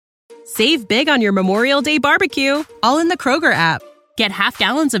Save big on your Memorial Day barbecue, all in the Kroger app. Get half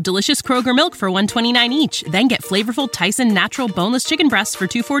gallons of delicious Kroger milk for $1.29 each. Then get flavorful Tyson natural boneless chicken breasts for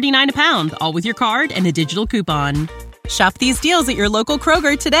 $2.49 a pound, all with your card and a digital coupon. Shop these deals at your local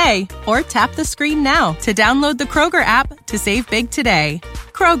Kroger today, or tap the screen now to download the Kroger app to save big today.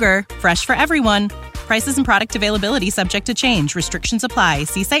 Kroger, fresh for everyone. Prices and product availability subject to change. Restrictions apply.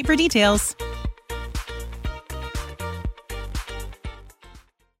 See site for details.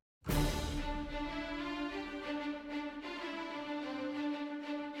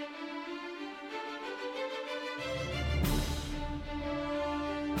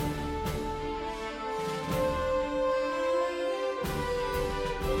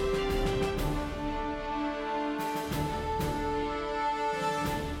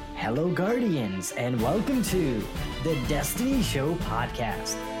 Hello, Guardians, and welcome to the Destiny Show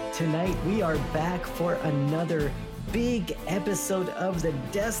podcast. Tonight, we are back for another big episode of the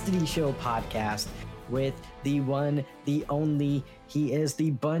Destiny Show podcast with the one, the only. He is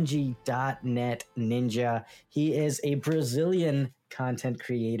the Bungie.net ninja. He is a Brazilian content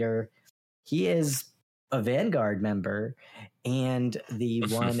creator. He is a Vanguard member and the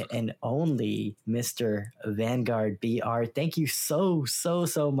one and only Mr. TheVanguardBR. Thank you so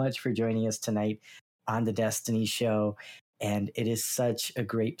much for joining us tonight on the Destiny Show. And it is such a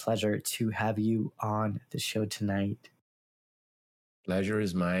great pleasure to have you on the show tonight. Pleasure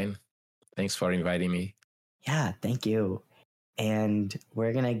is mine. Thanks for inviting me. Yeah, thank you. And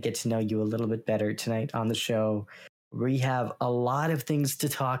we're going to get to know you a little bit better tonight on the show. We have a lot of things to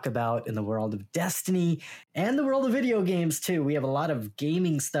talk about in the world of Destiny and the world of video games, too. We have a lot of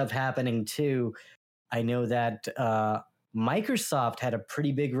gaming stuff happening, too. I know that Microsoft had a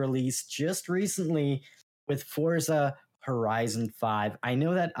pretty big release just recently with Forza Horizon 5. I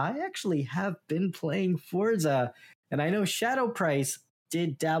know that I actually have been playing Forza, and I know Shadow Price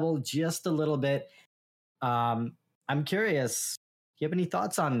did dabble just a little bit. I'm curious, do you have any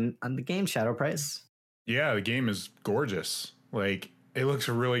thoughts on the game, Shadow Price? Yeah, the game is gorgeous. Like, it looks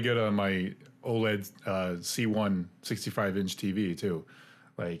really good on my OLED C1 65-inch TV, too.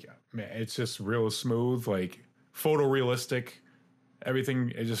 Like, man, it's just real smooth, like, photorealistic.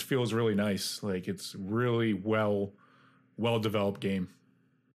 Everything, it just feels really nice. Like, it's really well-developed game.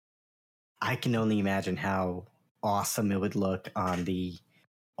 I can only imagine how awesome it would look on the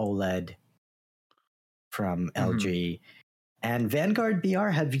OLED from LG. And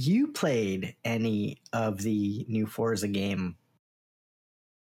TheVanguardBR, have you played any of the new Forza game?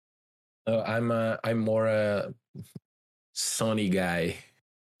 I'm more a Sony guy.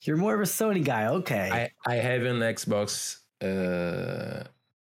 You're more of a Sony guy, okay. I have an Xbox. I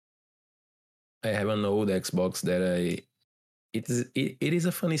have an old Xbox that it is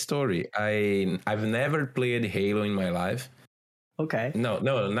a funny story. I've never played Halo in my life. Okay. No.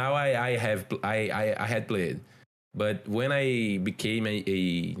 Now I had played. But when I became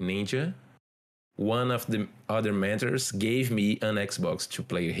a ninja, one of the other mentors gave me an Xbox to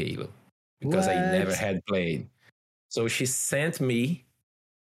play Halo because I never had played. So she sent me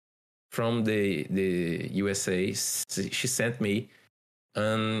from the USA. She sent me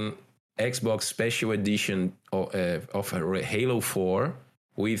an Xbox Special Edition of Halo 4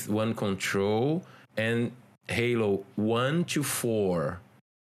 with one control and Halo 1 to 4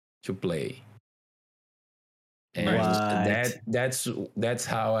 to play. And that's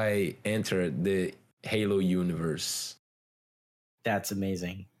how I entered the Halo universe. That's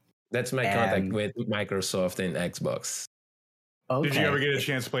amazing. That's my contact with Microsoft and Xbox. Okay. Did you ever get a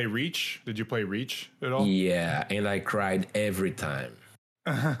chance to play Reach? Did you play Reach at all? Yeah, and I cried every time.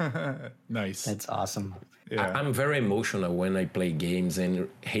 Nice. That's awesome. Yeah. I'm very emotional when I play games, and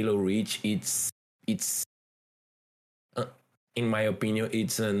Halo Reach, it's in my opinion,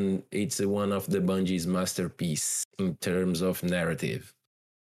 it's one of the Bungie's masterpiece in terms of narrative.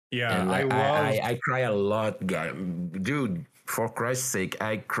 Yeah, and I cry a lot, dude. For Christ's sake,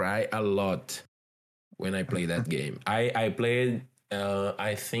 I cry a lot when I play that game. I played,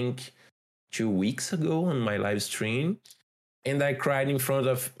 I think, 2 weeks ago on my live stream, and I cried in front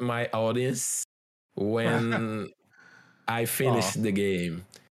of my audience when I finished the game.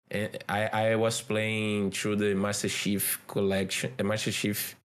 And I was playing through the Master Chief Collection.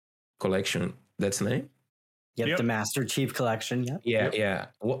 That's the name? Yep, the Master Chief Collection. Yep. Yeah.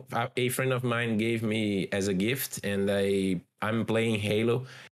 A friend of mine gave me as a gift, and I'm playing Halo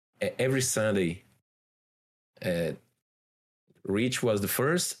every Sunday. Reach was the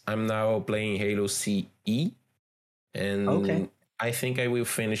first. I'm now playing Halo CE, and I think I will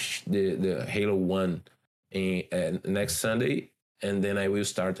finish the Halo 1 next Sunday. And then I will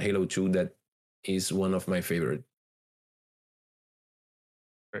start Halo 2. That is one of my favorite.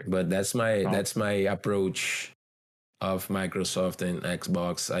 Right. But that's my approach of Microsoft and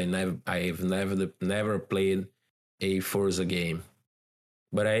Xbox. I've never played a Forza game,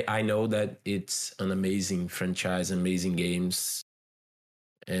 but I know that it's an amazing franchise, amazing games,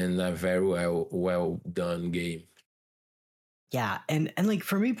 and a very well done game. Yeah, and like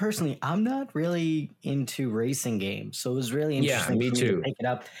for me personally, I'm not really into racing games, so it was really Yeah, interesting me for me to too. pick it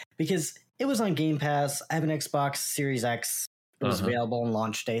up because it was on Game Pass. I have an Xbox Series X. It was available on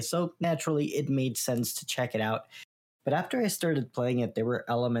launch day, so naturally it made sense to check it out. But after I started playing it, there were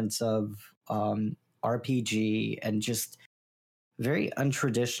elements of RPG and just very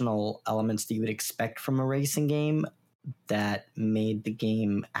untraditional elements that you would expect from a racing game that made the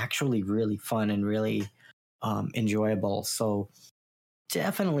game actually really fun and really enjoyable. So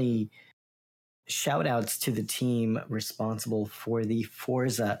definitely shout outs to the team responsible for the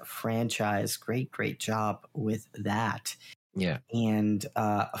Forza franchise. Great job with that. Yeah. And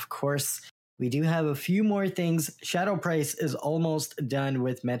of course, we do have a few more things. Shadow Price is almost done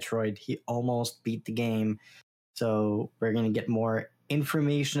with Metroid. He almost beat the game. So we're going to get more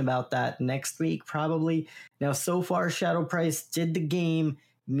information about that next week, probably. Now, so far, Shadow Price, did the game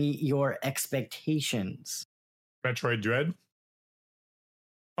meet your expectations? Metroid Dread.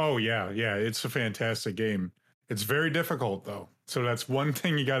 Oh yeah, it's a fantastic game. It's very difficult though, so that's one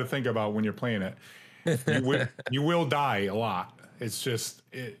thing you got to think about when you're playing it. You will die a lot. It's just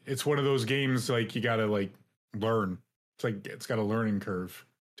it's one of those games like you got to like learn. It's like it's got a learning curve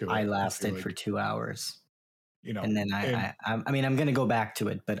to it. I lasted for 2 hours. You know, And then I mean, I'm going to go back to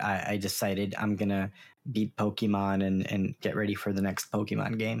it, but I decided I'm going to beat Pokemon and get ready for the next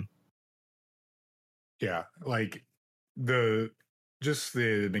Pokemon game. Yeah, like the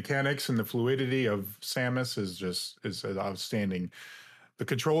mechanics and the fluidity of Samus is outstanding. The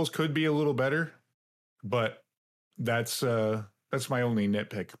controls could be a little better, but that's my only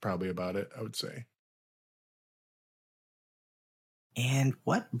nitpick probably about it, I would say. And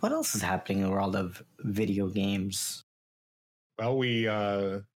what else is happening in the world of video games? Well, you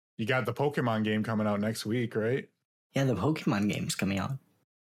got the Pokemon game coming out next week, right? Yeah, the Pokemon game's coming out.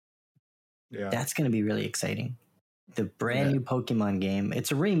 Yeah. That's going to be really exciting. The brand new Pokemon game.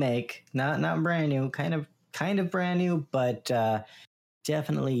 It's a remake, not brand new, kind of brand new, but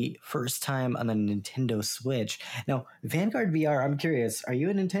definitely first time on the Nintendo Switch. Now, Vanguard VR, I'm curious, are you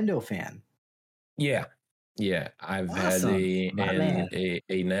a Nintendo fan? Yeah. I've had Awesome. a My man.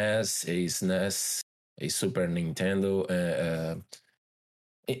 NES, a SNES, a Super Nintendo.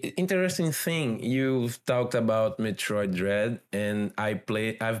 Interesting thing, you've talked about Metroid Dread, and I've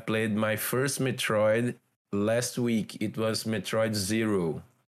played my first Metroid last week. It was Metroid Zero.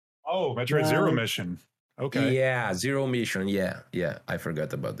 Oh, Metroid Zero Mission. Okay. Yeah, Zero Mission. Yeah. I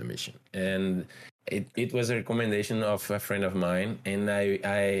forgot about the mission, and it was a recommendation of a friend of mine, and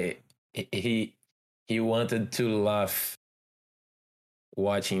he wanted to laugh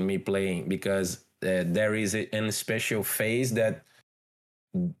watching me playing because there is a special phase that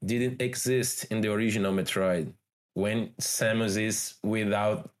didn't exist in the original Metroid when Samus is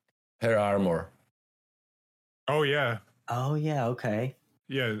without her armor. Oh yeah. Okay.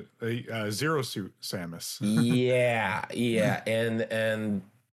 Yeah, Zero Suit Samus. yeah, and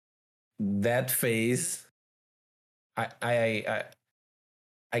that phase, I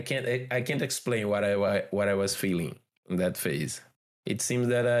can't explain what I was feeling in that phase. It seems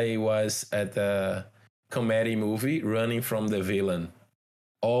that I was at a comedy movie running from the villain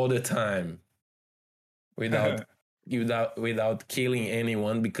all the time without killing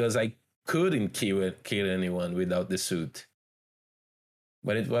anyone because I couldn't kill anyone without the suit.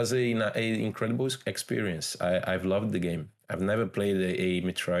 But it was a incredible experience. I've loved the game. I've never played a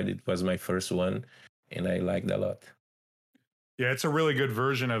Metroid. It was my first one, and I liked it a lot. Yeah, it's a really good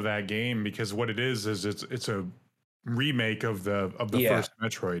version of that game because what it is it's a remake of the first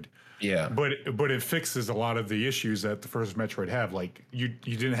Metroid. Yeah. But it fixes a lot of the issues that the first Metroid have. Like you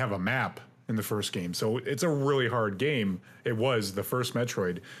didn't have a map in the first game. So it's a really hard game. It was the first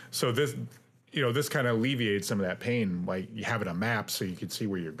Metroid. So this kind of alleviates some of that pain, like you having a map so you can see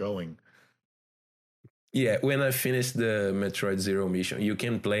where you're going. Yeah, when I finished the Metroid Zero Mission, you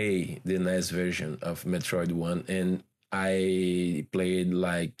can play the NES version of Metroid 1, and I played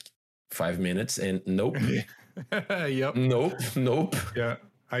like 5 minutes, and nope. Yep. Nope. Yeah.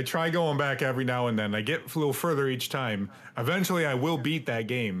 I try going back every now and then. I get a little further each time. Eventually, I will beat that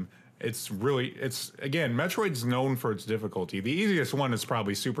game. It's again, Metroid's known for its difficulty. The easiest one is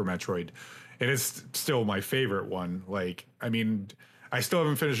probably Super Metroid, and it's still my favorite one. Like, I mean, I still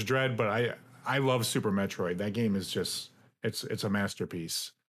haven't finished Dread, but I love Super Metroid. That game is just it's a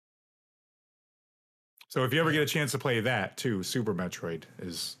masterpiece. So if you ever get a chance to play that too, Super Metroid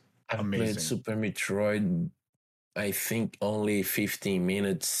is I've amazing. played Super Metroid, I think only 15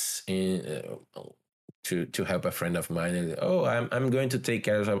 minutes to help a friend of mine. And, I'm going to take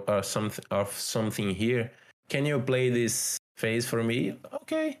care of something here. Can you play this phase for me?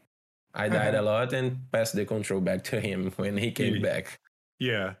 Okay. I died a lot and passed the control back to him when he came back.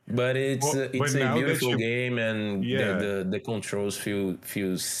 Yeah, But it's but a now that beautiful game, and yeah, the controls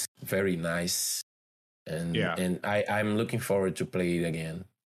feels very nice, yeah, and I'm looking forward to play it again.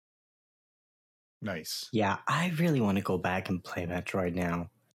 nice. Yeah, I really want to go back and play Metroid now.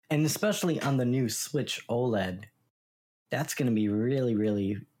 And especially on the new Switch OLED. That's going to be really,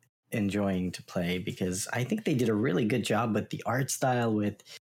 really enjoying to play because I think they did a really good job with the art style, with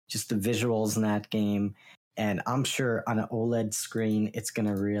just the visuals in that game. And I'm sure on an OLED screen, it's going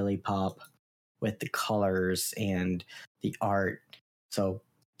to really pop with the colors and the art. So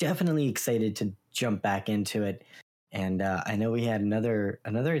definitely excited to jump back into it. And I know we had another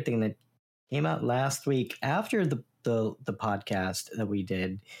thing that came out last week after the podcast that we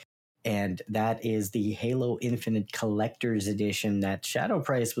did, and that is the Halo Infinite Collector's Edition that Shadow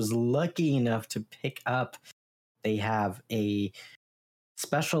Price was lucky enough to pick up. They have a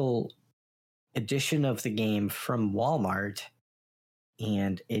special edition of the game from Walmart,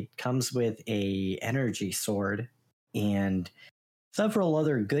 and it comes with a energy sword and several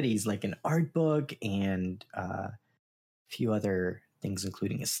other goodies like an art book and a few other things,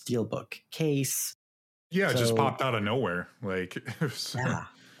 including a steelbook case. Yeah, it just popped out of nowhere. Like, Yeah.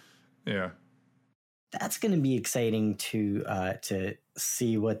 Yeah. That's going to be exciting to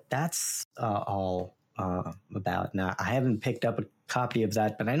see what that's all about. Now, I haven't picked up a copy of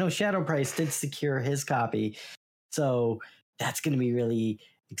that, but I know Shadow Price did secure his copy, so that's going to be really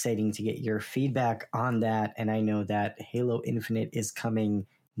exciting to get your feedback on that. And I know that Halo Infinite is coming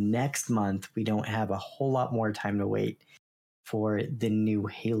next month. We don't have a whole lot more time to wait for the new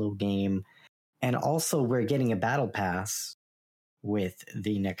Halo game, and also we're getting a battle pass with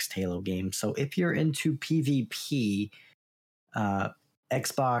the next Halo game. So if you're into PvP,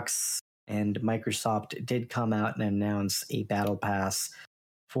 Xbox and Microsoft did come out and announce a battle pass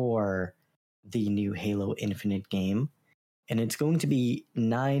for the new Halo Infinite game. And it's going to be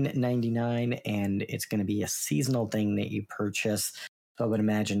 $9.99, and it's going to be a seasonal thing that you purchase. So I would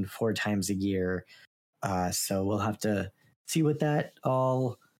imagine 4 times a year. So we'll have to see what that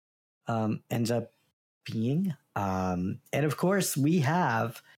all ends up being. And of course, we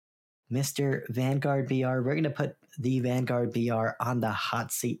have Mr. Vanguard BR. We're going to put the Vanguard BR on the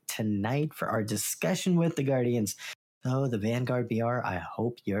hot seat tonight for our discussion with the Guardians. So, the Vanguard BR, I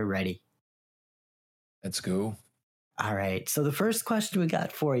hope you're ready. Let's go. All right. So, the first question we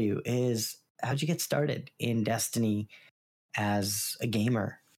got for you is, how'd you get started in Destiny as a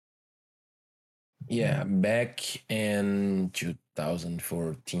gamer? Yeah, back in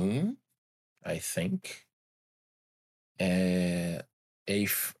 2014, I think.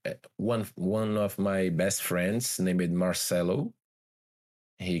 One of my best friends named Marcelo,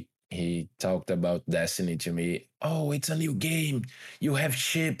 he talked about Destiny to me. Oh, it's a new game. You have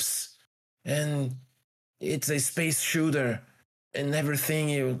ships, and it's a space shooter, and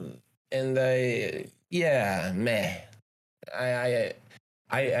everything. Yeah, meh. I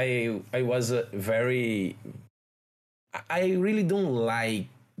was very. I really didn't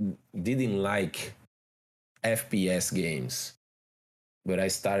like FPS games, but I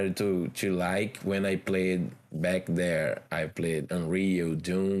started to like when I played back there. I played Unreal,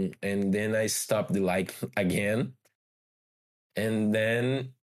 Doom, and then I stopped the like again, and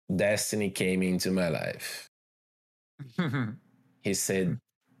then Destiny came into my life. He said,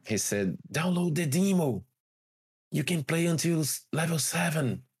 download the demo. You can play until level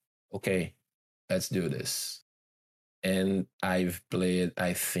 7. Okay, let's do this. And I've played,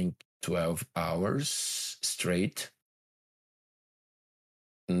 I think, 12 hours straight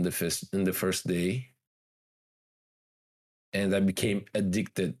in the first day, and I became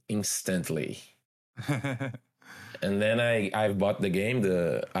addicted instantly. And then I bought the game.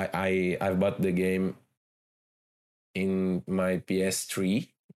 I bought the game in my PS3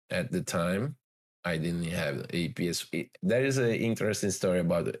 at the time. I didn't have a PS. There is an interesting story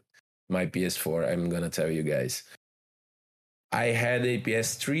about it. My PS4. I'm gonna tell you guys. I had a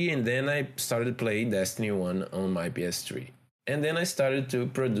PS3, and then I started playing Destiny 1 on my PS3. And then I started to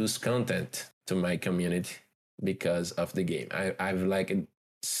produce content to my community because of the game. I've liked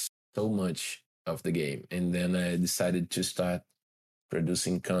so much of the game. And then I decided to start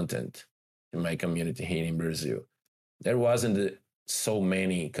producing content to my community here in Brazil. There wasn't so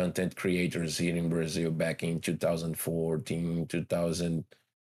many content creators here in Brazil back in 2014,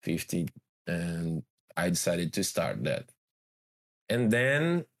 2015, and I decided to start that. And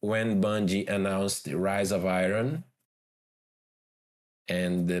then when Bungie announced the Rise of Iron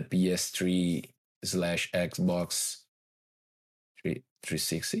and the PS3 slash Xbox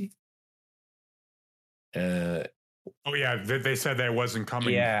 360, Oh yeah, they said that it wasn't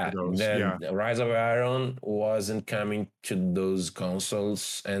coming yeah, for those. the Yeah. Rise of Iron wasn't coming to those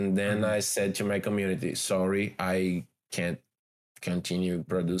consoles. And then I said to my community, sorry, I can't continue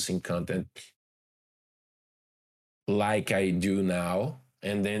producing content like I do now.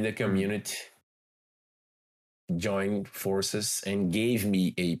 And then the community joined forces and gave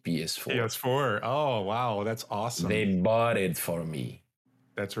me a PS4. PS4. Oh wow, that's awesome. They bought it for me.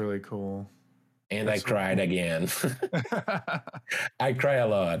 That's really cool. And That's I cried again. I cry a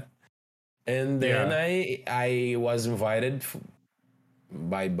lot. And then I was invited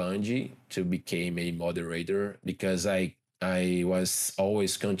by Bungie to become a moderator because I was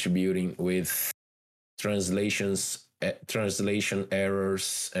always contributing with translation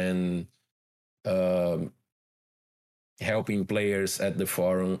errors, and helping players at the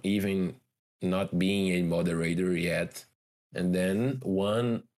forum, even not being a moderator yet. And then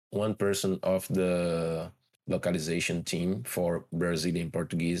one person of the localization team for Brazilian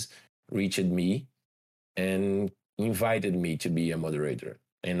Portuguese reached me and invited me to be a moderator.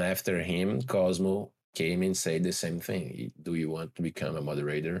 And after him, Cosmo came and said the same thing. Do you want to become a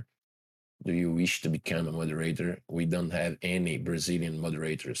moderator? Do you wish to become a moderator? We don't have any Brazilian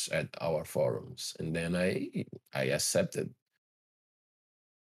moderators at our forums. And then I accepted.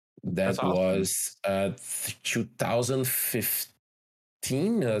 That's That awesome. was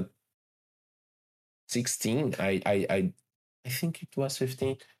 2015, 16. I think it was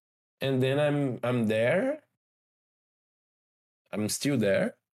 15. And then I'm there. I'm still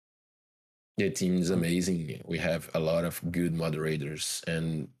there. The team is amazing. We have a lot of good moderators,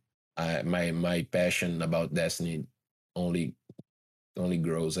 and my passion about Destiny only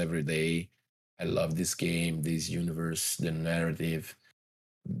grows every day. I love this game, this universe, the narrative,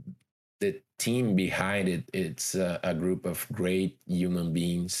 the team behind it. It's a group of great human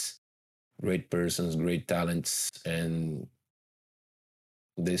beings, great persons, great talents, and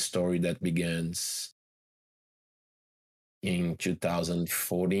the story that begins in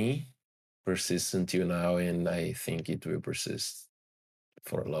 2014 persists until now, and I think it will persist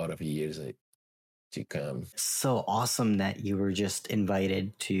for a lot of years to come. So awesome that you were just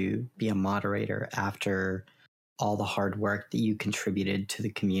invited to be a moderator after all the hard work that you contributed to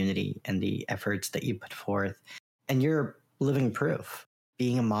the community and the efforts that you put forth. And you're living proof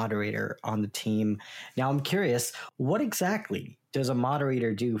being a moderator on the team. Now, I'm curious, what exactly does a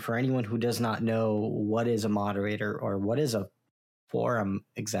moderator do for anyone who does not know what is a moderator or what is a forum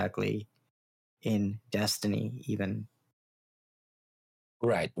exactly in Destiny, even?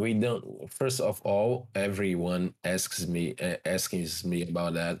 Right. We don't. First of all, everyone asks me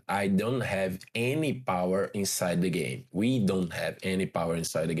about that. I don't have any power inside the game. We don't have any power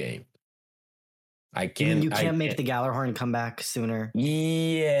inside the game. I You mean can. you I can't make the Gallarhorn come back sooner?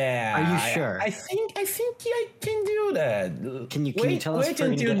 Yeah. Are you sure? I think I can do that. Can you tell us wait if we're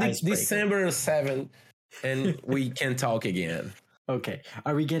gonna until get Icebreaker? December 7th, and we can talk again. Okay.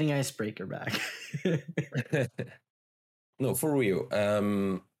 Are we getting Icebreaker back? No, for real.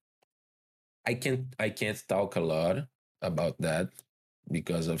 I can't talk a lot about that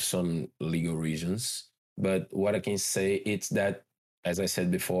because of some legal reasons. But what I can say is that, as I said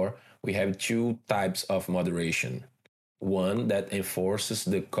before, we have two types of moderation. One that enforces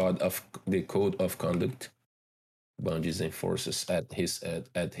the code of conduct. Bungie enforces at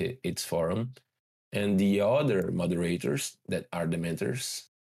its forum, and the other moderators that are the mentors.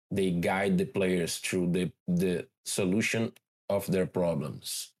 They guide the players through the solution of their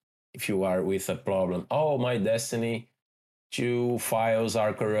problems. If you are with a problem, oh, my Destiny 2 files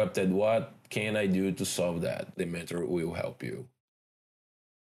are corrupted, what can I do to solve that? The mentor will help you.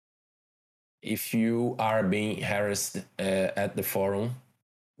 If you are being harassed at the forum,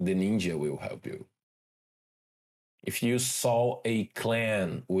 the ninja will help you. If you saw a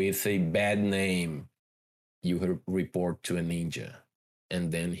clan with a bad name, you report to a ninja,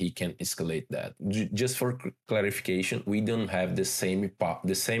 and then he can escalate that. Just for clarification, we don't have the same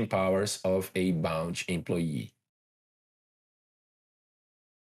powers of a Bungie employee.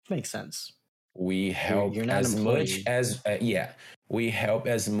 Makes sense. We help You're not as much as we help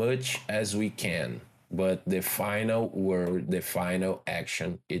as much as we can, but the final word, the final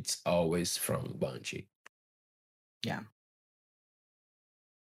action, it's always from Bungie. Yeah.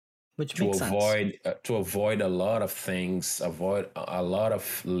 Which to makes avoid sense. To avoid a lot of things, avoid a lot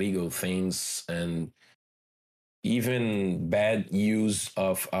of legal things, and even bad use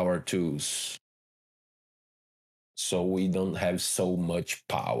of our tools. so we don't have so much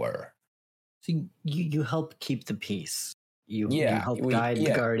power. So you help keep the peace. You Yeah, help guide the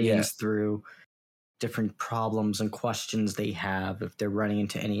yeah. Guardians through different problems and questions they have if they're running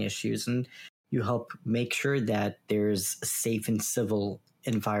into any issues, and you help make sure that there's a safe and civil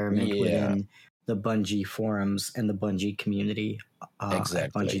environment Yeah, within the Bungie forums and the Bungie community at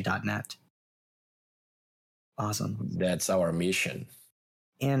exactly. Bungie.net. Awesome. That's our mission.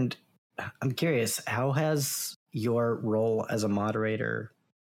 And I'm curious, how has your role as a moderator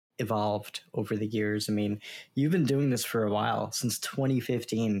evolved over the years? I mean, you've been doing this for a while, since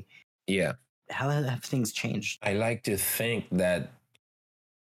 2015. Yeah. How have things changed? I like to think that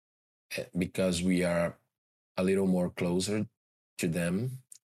because we are a little more closer to them,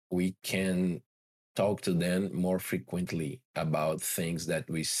 we can talk to them more frequently about things that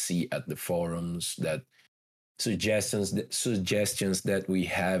we see at the forums, that suggestions that we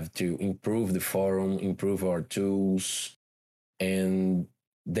have to improve the forum, improve our tools, and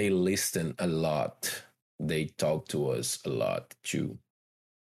they listen a lot. They talk to us a lot too.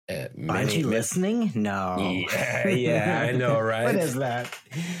 Aren't you listening? No. Yeah, I know, right? What is that?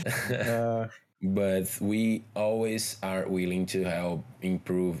 But we always are willing to help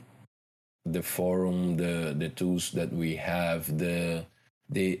improve the forum, the tools that we have, the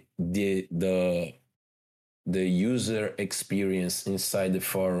user experience inside the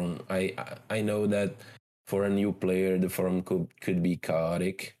forum. I know that for a new player, the forum could be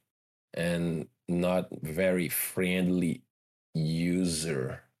chaotic and not very friendly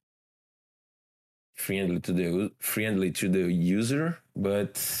to the user,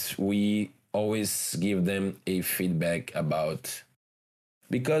 but we always give them a feedback about,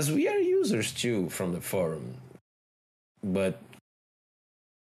 because we are users too from the forum, but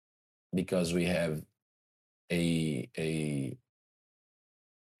because we have a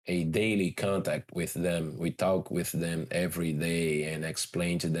daily contact with them, we talk with them every day and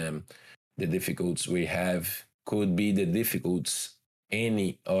explain to them the difficulties we have, could be the difficulties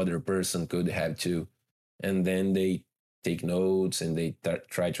any other person could have too, and then they take notes and they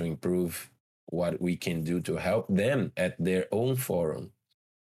try to improve what we can do to help them at their own forum.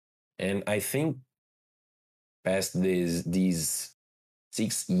 And I think past these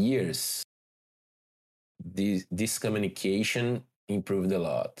 6 years, this communication improved a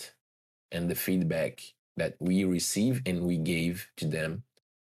lot, and the feedback that we receive and we gave to them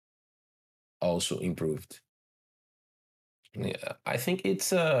also improved. Yeah, I think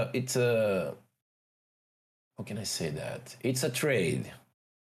it's a how can I say that? It's a trade.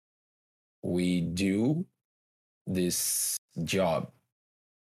 We do this job,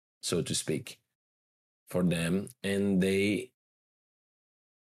 so to speak, for them, and they,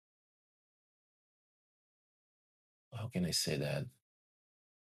 how can I say that?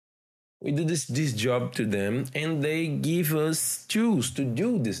 We do this job to them, and they give us tools to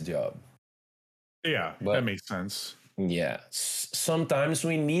do this job. Yeah, But that makes sense. yeah, sometimes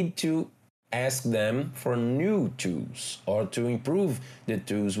we need to ask them for new tools or to improve the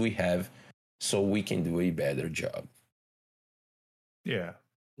tools we have so we can do a better job. Yeah.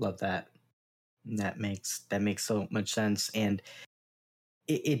 Love that. That makes so much sense. And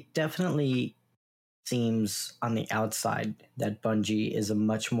it definitely seems on the outside that Bungie is a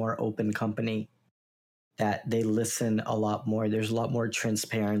much more open company, that they listen a lot more. There's a lot more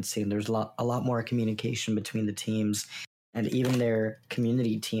transparency, and there's a lot more communication between the teams, and even their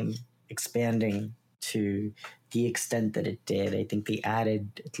community team expanding to the extent that it did. I think they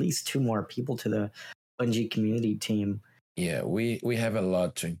added at least 2 more people to the Bungie community team. Yeah, we have a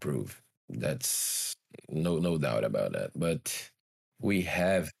lot to improve. That's no doubt about that. But we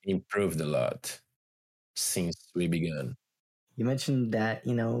have improved a lot since we began. You mentioned that,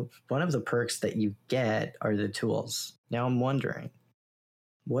 one of the perks that you get are the tools. Now I'm wondering,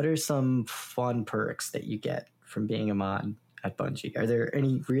 what are some fun perks that you get from being a mod at Bungie? Are there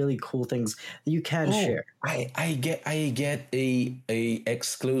any really cool things that you can share? I get a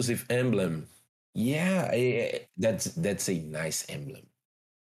exclusive emblem. Yeah, that's a nice emblem.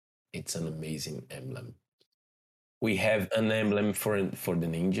 It's an amazing emblem. We have an emblem for the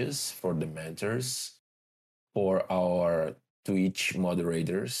ninjas, for the mentors, for our Twitch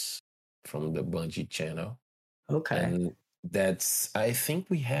moderators from the Bungie channel. Okay. And that's, I think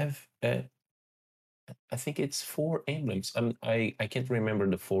we have, I think it's 4 emblems. I can't remember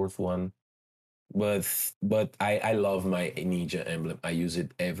the 4th one, but I love my ninja emblem. I use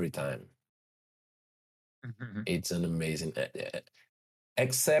it every time. It's an amazing,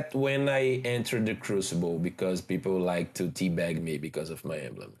 except when I enter the Crucible, because people like to teabag me because of my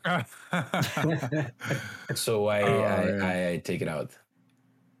emblem. So I take it out.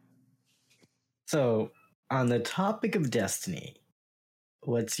 So on the topic of Destiny,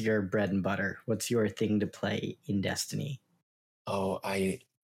 what's your bread and butter? What's your thing to play in Destiny? Oh, I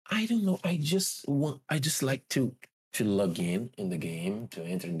don't know. I just like to log in the game, to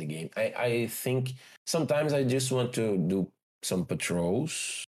enter in the game. I think sometimes I just want to do some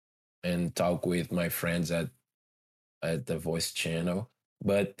patrols and talk with my friends at the voice channel.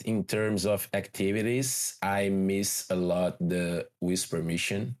 But in terms of activities, I miss a lot the whisper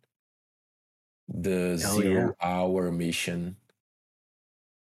mission, the Oh yeah. 0 hour mission,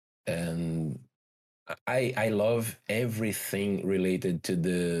 and I love everything related to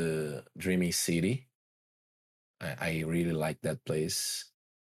the Dreaming City. I really like that place.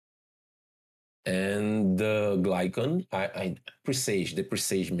 And the Glycon, I Presage, the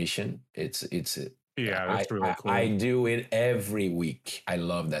Presage mission. It's Yeah, I, that's really I cool. I do it every week. I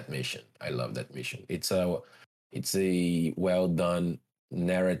love that mission. I love that mission. It's a well done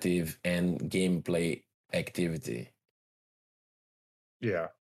narrative and gameplay activity. Yeah,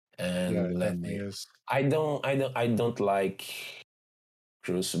 yeah, And it let definitely me. is. I don't like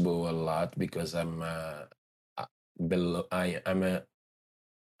Crucible a lot because below.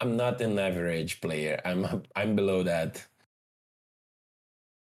 I'm not an average player. I'm below that.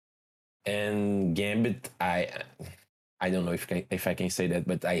 And Gambit, I don't know if I can say that,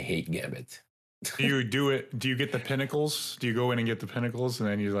 but I hate Gambit. Do you do it? Do you get the pinnacles? Do you go in and get the pinnacles, and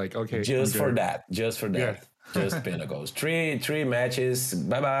then you're like, okay, I'm Just for good. that, just for Yeah. that, just Pinnacles. Three matches.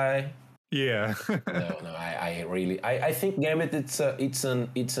 Bye bye. Yeah. No. I really I think Gambit it's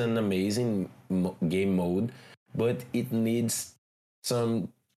an amazing game mode, but it needs some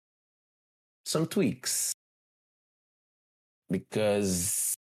some tweaks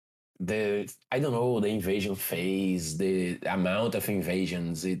because the I don't know the invasion phase, the amount of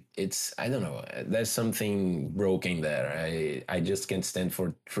invasions. It's I don't know. There's something broken there. I just can't stand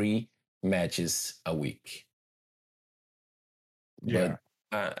for 3 matches a week. Yeah.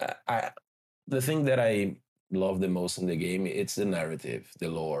 But the thing that I love the most in the game it's the narrative, the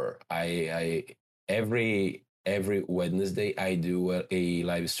lore. I every Wednesday I do a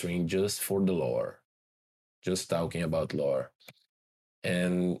live stream just for the lore, just talking about lore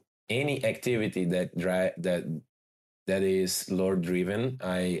and any activity that is lore driven.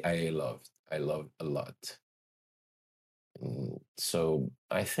 I love a lot. So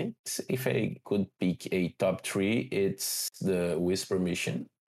I think if I could pick a top 3, it's the Whisper mission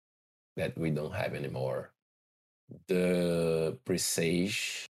that we don't have anymore, the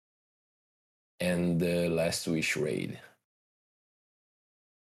Presage, and the Last Wish raid.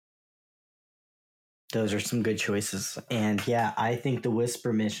 Those are some good choices. And yeah, I think the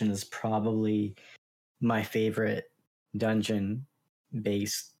Whisper mission is probably my favorite dungeon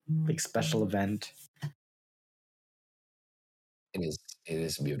based like special event. It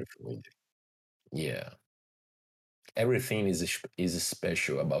is beautiful. Yeah, everything is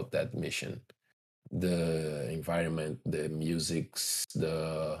special about that mission. The environment, the musics,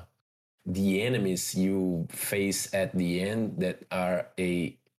 the enemies you face at the end that are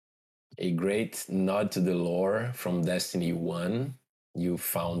a great nod to the lore from Destiny 1. You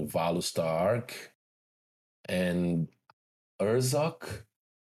found Valustark and Urzok,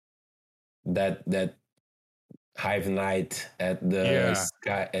 that Hive Knight at the Yeah.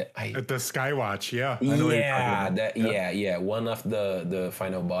 sky. At the Skywatch. Yeah. I know what you're talking Yeah, about. that yeah. One of the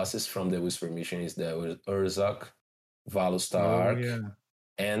final bosses from the Whisper mission is the Urzok, Oh, Valustark, yeah.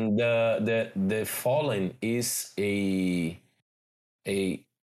 and the Fallen is a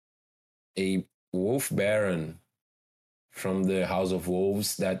a wolf baron from the House of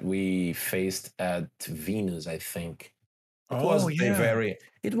Wolves that we faced at Venus, I think. Oh, yeah.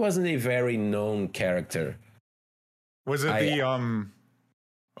 It wasn't a very known character. Was it I the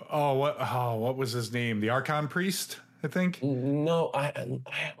what was his name? The Archon priest, I think. no, I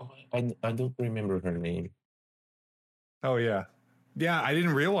don't remember her name. Oh yeah. Yeah, I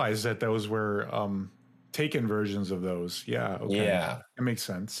didn't realize that those were taken versions of those. Yeah, okay. Yeah. It makes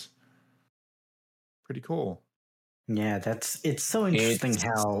sense. Pretty cool. Yeah, it's so interesting It's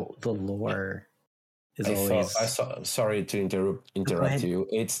how the lore is I always. saw sorry to Go interrupt ahead. you.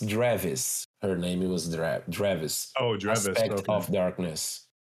 It's Dravis. Her name was Dravis. Oh, Drevis. Aspect Okay. of darkness.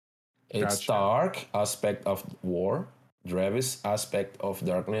 It's Gotcha. Stark, aspect of war, Dravis, aspect of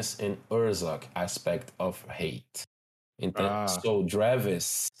darkness, and Urzok, aspect of hate. Ah. So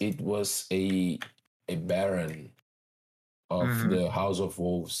Dravis, it was a baron of Mhm. the House of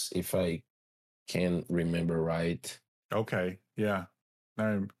Wolves, if I can remember right. Okay. Yeah.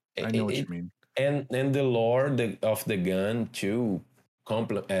 I know what you mean. And the lore of the gun too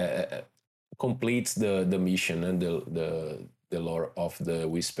completes the mission and the lore of the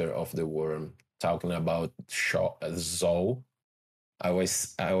Whisper of the Worm. talking about Zou. I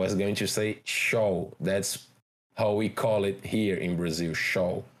was going to say show. That's how we call it here in Brazil,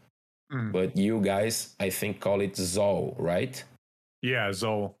 show. Mm. But you guys, I think, call it Zou, right? Yeah,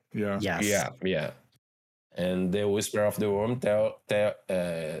 Zol. Yeah. Yes. Yeah. And the Whisper of the Worm tell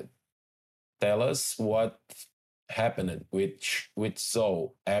us what happened with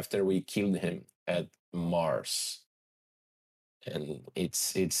Zou after we killed him at Mars, and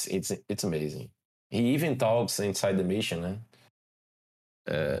it's amazing. He even talks inside the mission.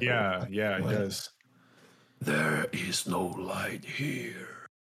 Yeah, he does. There is no light here.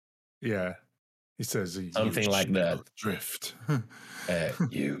 Yeah. He says Something like that. Drift.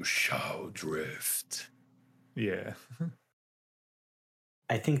 You shall drift. Yeah.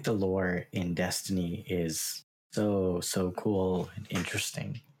 I think the lore in Destiny is so cool and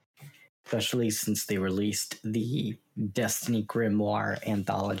interesting, especially since they released the Destiny Grimoire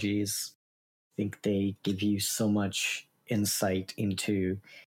anthologies. I think they give you so much insight into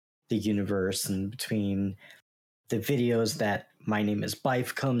the universe, and between the videos that My Name is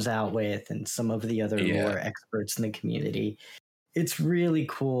Bife comes out with and some of the other lore experts in the community, it's really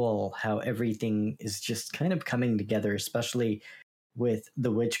cool how everything is just kind of coming together, especially with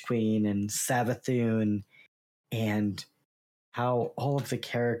the Witch Queen and Savathun, and how all of the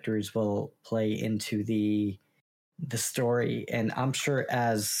characters will play into the story. And I'm sure,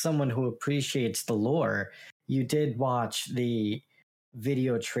 as someone who appreciates the lore, you did watch the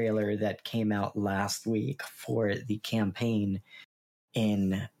video trailer that came out last week for the campaign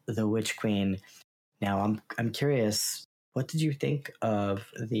in The Witch Queen. Now I'm curious, what did you think of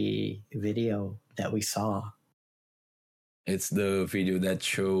the video that we saw? It's the video that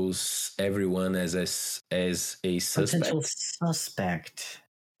shows everyone as a suspect. Potential suspect.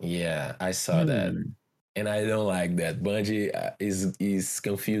 Yeah, I saw that, and I don't like that. Bungie is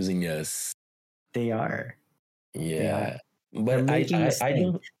confusing us. They are. Yeah, They're but making I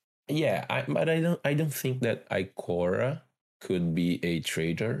don't. Yeah, but I don't think that Ikora could be a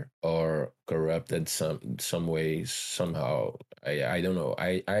traitor or corrupted some ways somehow. I don't know.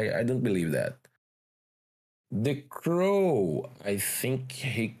 I don't believe that. The Crow, I think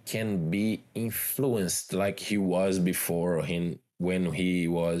he can be influenced like he was before him when he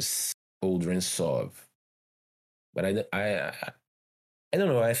was Uldren Sov. But I don't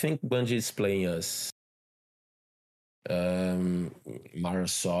know. I think Bungie is playing us.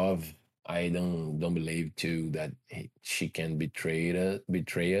 Marasov, I don't believe too that she can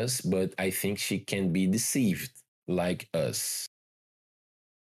betray us, but I think she can be deceived like us.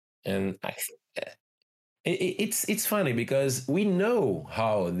 And it's funny because we know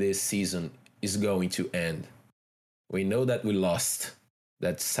how this season is going to end. We know that we lost.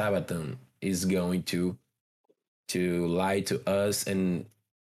 That Sabaton is going to lie to us and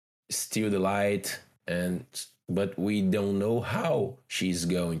steal the light, and but we don't know how she's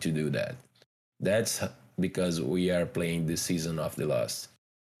going to do that. That's because we are playing the season of the lost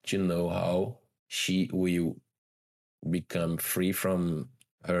to know how she will become free from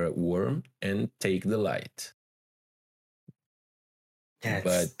her worm and take the light.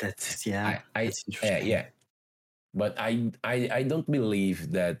 That's that's interesting. yeah. But I don't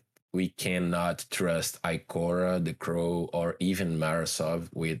believe that we cannot trust Ikora, the Crow, or even Marasov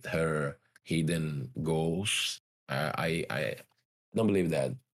with her hidden goals. I don't believe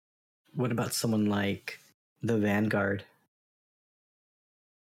that. What about someone like the Vanguard?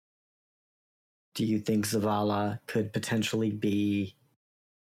 Do you think Zavala could potentially be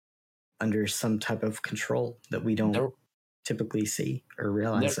under some type of control that we don't typically see or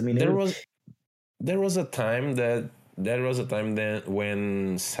realize? There was a time that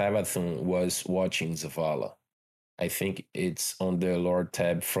when Savathun was watching Zavala. I think it's on the lore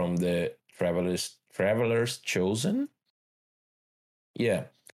tab from the Travelers Chosen. Yeah,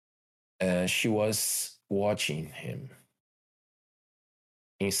 she was watching him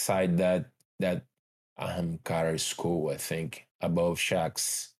inside that Ahamkara school. I think above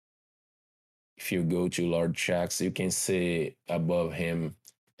Shax. If you go to Lord Shax, you can see above him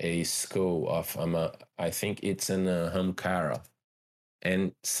a skull of I think it's an Hamkara,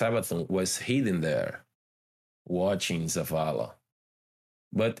 and Sabathun was hidden there, watching Zavala.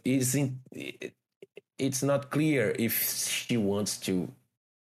 But it's not clear if she wants to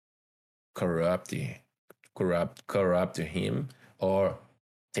corrupt him or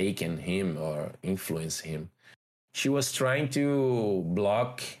taken him or influence him. She was trying to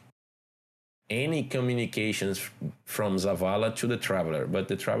block any communications from Zavala to the Traveler, but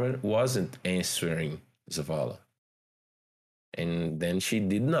the Traveler wasn't answering Zavala. And then she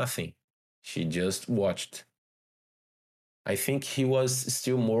did nothing. She just watched. I think he was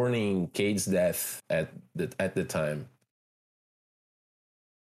still mourning Cade's death at the time.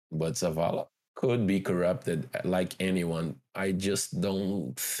 But Zavala could be corrupted like anyone. I just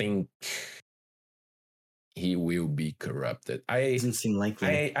don't think he will be corrupted. Doesn't seem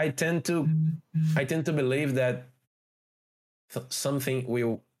likely. I tend to believe that something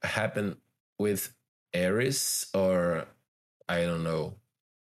will happen with Ares, or I don't know.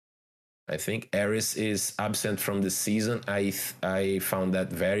 I think Ares is absent from the season. I found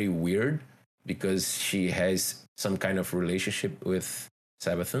that very weird because she has some kind of relationship with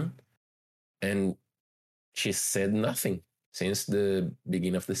Sabathun, and she said nothing since the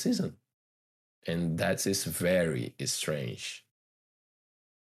beginning of the season, and that is very strange.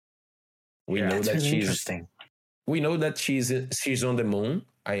 We know That's that really she's interesting. we know that she's on the moon.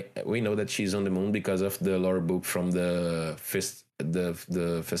 We know that she's on the moon because of the lore book from the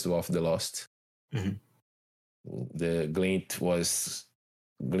Festival of the Lost. Mhm. The Glint was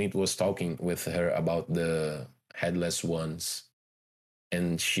talking with her about the headless ones,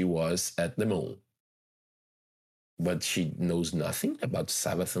 and she was at the moon. But she knows nothing about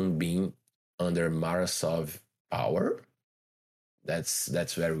Sabathun being under Marasov power.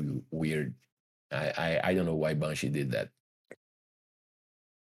 That's very weird. I don't know why Bungie did that.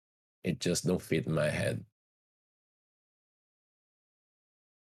 It just don't fit in my head.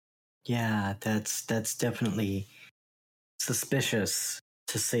 Yeah, that's definitely suspicious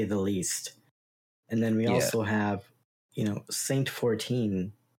to say the least. And then we Yeah. also have, Saint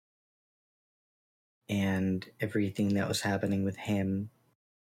 14 and everything that was happening with him.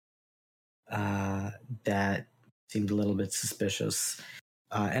 That seemed a little bit suspicious.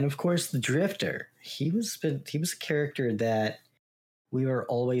 And of course, the Drifter. He was a character that we were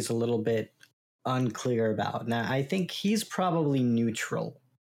always a little bit unclear about. Now, I think he's probably neutral.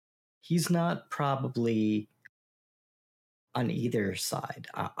 He's not probably on either side.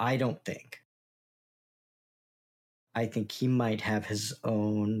 I don't think. I think he might have his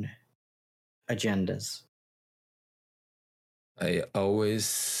own agendas. I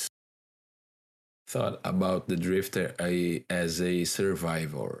always thought about the Drifter as a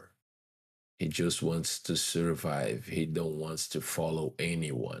survivor. He just wants to survive. He don't wants to follow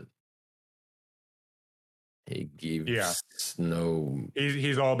anyone. He gives no.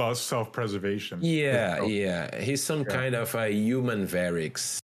 He's all about self-preservation. Yeah. He's some kind of a human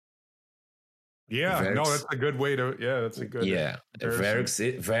Varix. Yeah, Varix, no, that's a good way to. Yeah, that's a good. Yeah,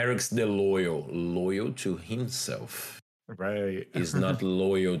 Varix the loyal to himself. Right. He's not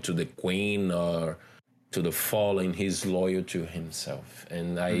loyal to the queen or to the fallen. He's loyal to himself,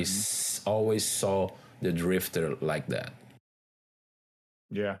 and I always saw the Drifter like that.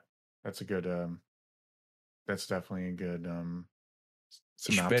 Yeah, that's a good. That's definitely a good.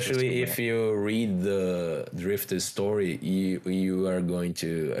 Especially if you read the Drifter story, you are going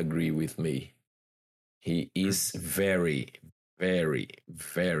to agree with me. He is very, very,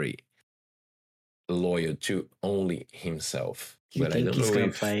 very loyal to only himself. Do you But think I don't he's know going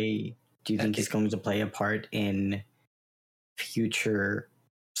to if play? Do you think he's going to play a part in future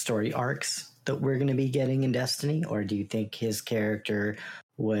story arcs that we're going to be getting in Destiny, or do you think his character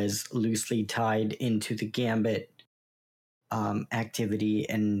was loosely tied into the Gambit activity,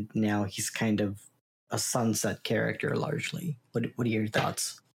 and now he's kind of a sunset character largely? What are your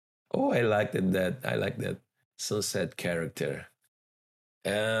thoughts? Oh, I like that sunset character.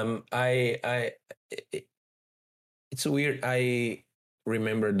 It's weird. I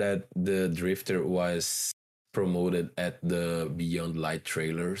remember that the Drifter was promoted at the Beyond Light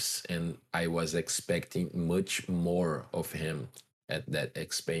trailers, and I was expecting much more of him at that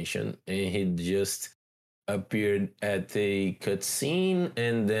expansion, and he just appeared at a cutscene,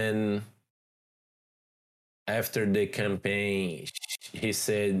 and then after the campaign, he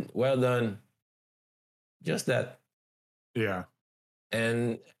said, "Well done." Just that. Yeah.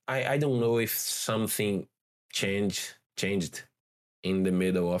 And I don't know if something changed in the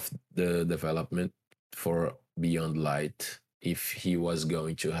middle of the development for Beyond Light, if he was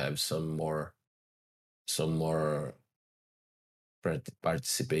going to have some more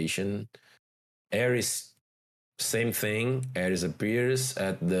participation. Ares, same thing. Ares appears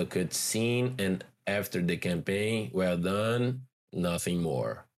at the cutscene, and after the campaign, well done, nothing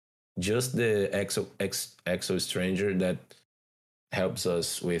more. Just the exo stranger that helps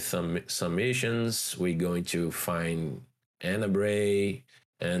us with some missions. We're going to find Anna Bray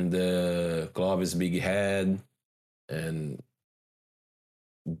and Clovis Big Head, and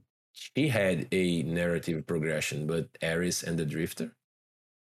she had a narrative progression, but Ares and the Drifter,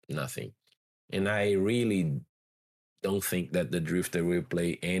 nothing. And I really don't think that the Drifter will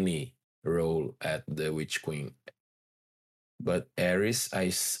play any role at the Witch Queen But Ares,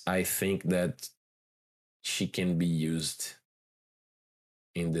 I think that she can be used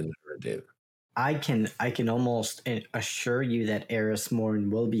in the narrative. I can almost assure you that Eris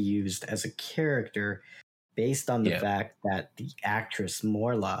Morn will be used as a character based on the Yeah. fact that the actress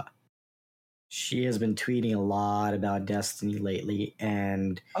Morla, she has been tweeting a lot about Destiny lately,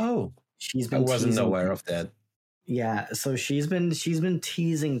 and Oh, she's I been wasn't teasing aware of things. that. Yeah, so she's been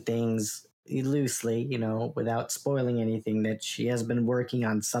teasing things loosely, without spoiling anything, that she has been working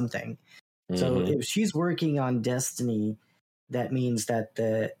on something. So Mm-hmm. if she's working on Destiny, that means that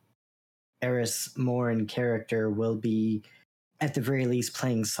the Eris Morn character will be at the very least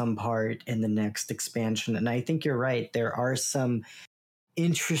playing some part in the next expansion. And I think you're right. There are some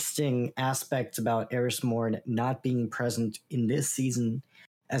interesting aspects about Eris Morn not being present in this season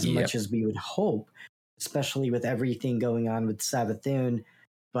as much Yep. as we would hope, especially with everything going on with Savathun.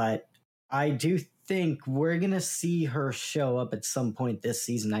 But I do think we're going to see her show up at some point this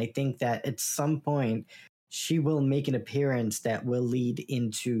season. I think that at some point she will make an appearance that will lead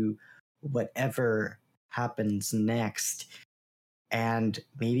into whatever happens next. And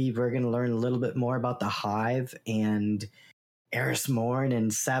maybe we're going to learn a little bit more about the Hive and Eris Morn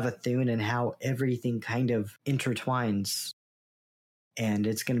and Savathun and how everything kind of intertwines. And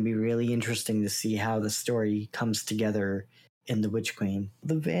it's going to be really interesting to see how the story comes together in The Witch Queen.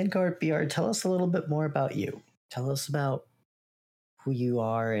 The Vanguard BR, tell us a little bit more about you. Tell us about who you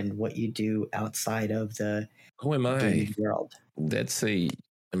are and what you do outside of the Who am I? gaming world. That's a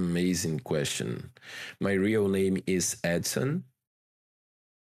amazing question. My real name is Edson.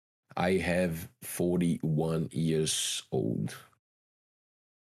 I have 41 years old.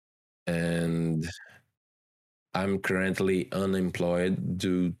 And I'm currently unemployed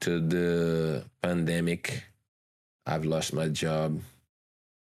due to the pandemic. I've lost my job.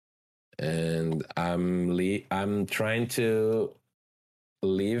 And I'm trying to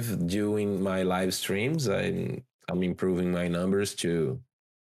live doing my live streams. I'm improving my numbers to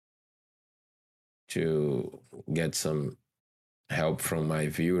get some help from my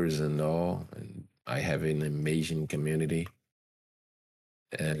viewers and all. And I have an amazing community.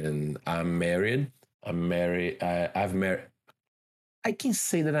 And I'm married. I've married. I can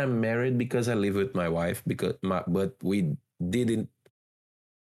say that I'm married because I live with my wife. But we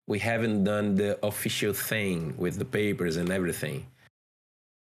haven't done the official thing with the papers and everything.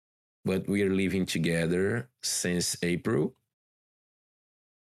 But we are living together since April.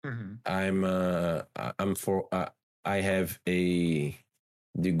 Mm-hmm. I have a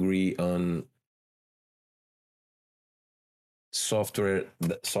degree on software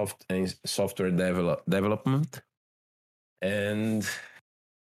development. And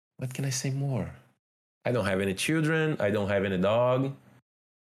what can I say more? I don't have any children. I don't have any dog.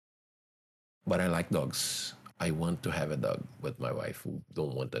 But I like dogs. I want to have a dog, but my wife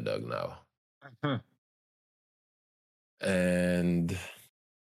don't want a dog now. And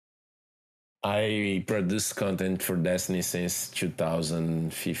I produce content for Destiny since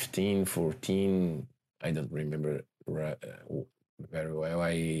 2015, 14. I don't remember very well.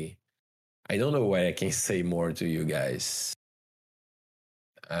 I don't know why I can say more to you guys.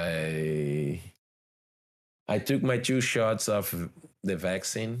 I took my 2 shots of the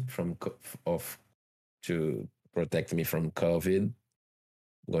vaccine to protect me from COVID.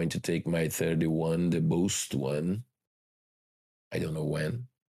 I'm going to take my 31, the boost one. I don't know when.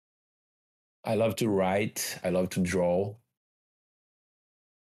 I love to write. I love to draw,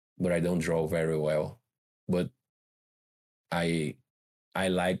 but I don't draw very well. But I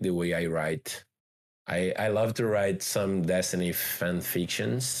like the way I write. I love to write some Destiny fan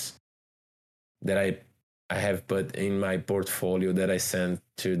fictions that I have put in my portfolio that I sent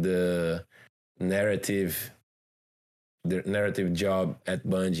to the narrative job at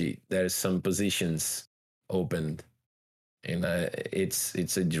Bungie. There's some positions opened, and it's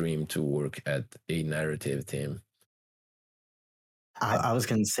a dream to work at a narrative team. I was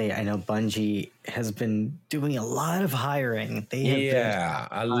going to say, I know Bungie has been doing a lot of hiring. They have been A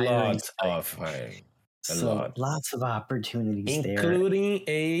hiring lot of hiring, a so lot, lots of opportunities there. including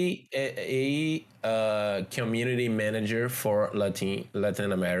a community manager for Latin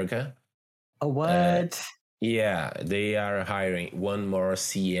America. What? Yeah, they are hiring one more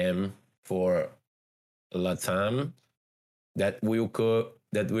CM for Latam that will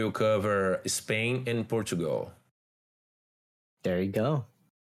cover Spain and Portugal. There you go.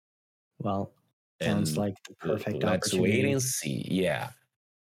 Well, sounds And like the perfect let's wait opportunity. and see. Yeah,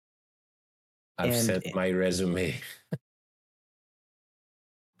 I've And sent my resume.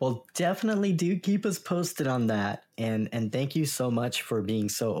 Well, definitely do keep us posted on that. And thank you so much for being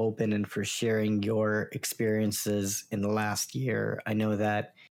so open and for sharing your experiences in the last year. I know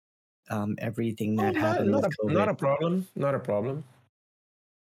that everything Oh, that happened with COVID, not a problem. Not a problem.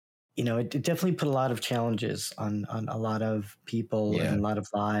 it definitely put a lot of challenges on a lot of people and a lot of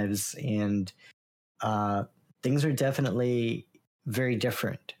lives, and things are definitely very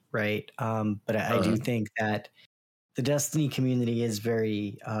different, right? But I do think that the Destiny community is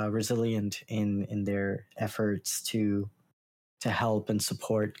very resilient in their efforts to help and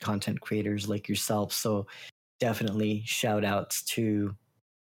support content creators like yourself. So definitely shout outs to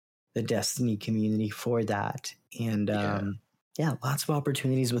the Destiny community for that. And yeah, lots of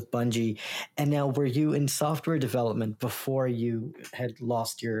opportunities with Bungie. And now, were you in software development before you had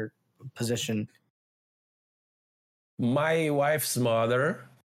lost your position? My wife's mother,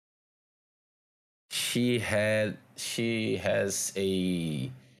 she has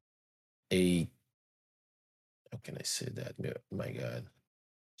a how can I say that? My God,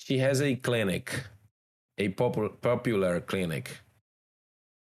 she has a clinic, a popular clinic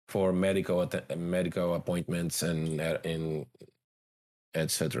for medical appointments and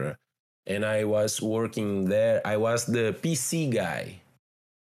etc. And I was working there. I was the PC guy.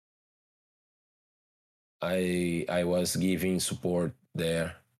 I was giving support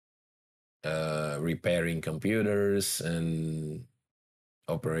there, repairing computers and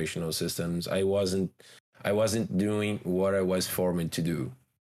operational systems. I wasn't doing what I was formed to do.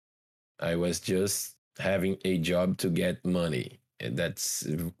 I was just having a job to get money. And that's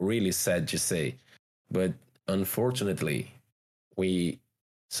really sad to say, but unfortunately, we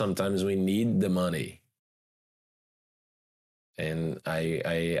sometimes we need the money, and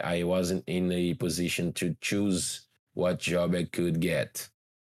I wasn't in a position to choose what job I could get.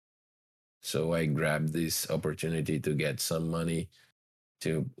 So I grabbed this opportunity to get some money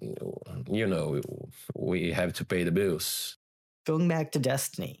to, we have to pay the bills. Going back to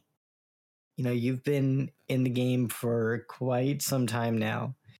Destiny, you've been in the game for quite some time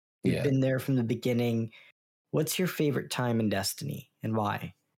now. You've been there from the beginning. What's your favorite time in Destiny and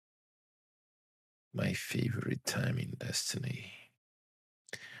why? My favorite time in Destiny.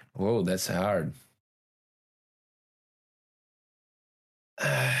 Whoa, that's hard.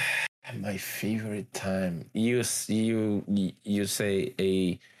 My favorite time. You say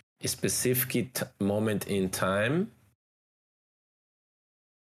a specific moment in time.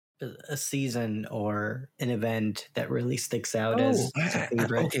 A season or an event that really sticks out as a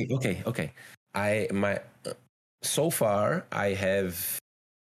favorite. Okay. So far I have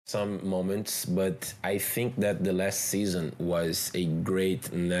some moments, but I think that the last season was a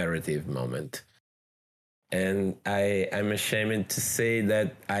great narrative moment. And I'm ashamed to say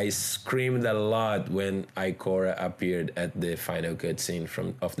that I screamed a lot when Ikora appeared at the final cutscene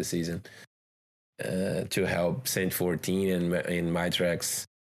of the season to help Saint 14 and in Mitrax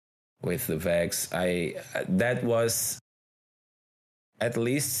with the Vex. That was, at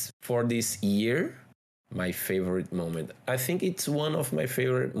least for this year, my favorite moment. I think it's one of my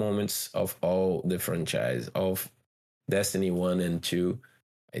favorite moments of all the franchise of Destiny 1 and 2.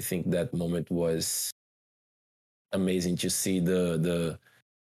 I think that moment was amazing to see the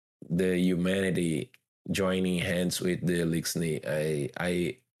humanity joining hands with the Elixir.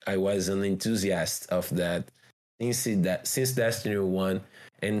 I was an enthusiast of that since Destiny 1,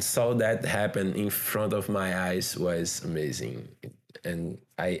 and saw that happen in front of my eyes was amazing. And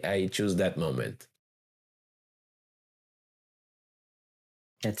I choose that moment.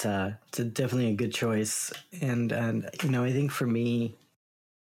 It's definitely a good choice, and I think for me,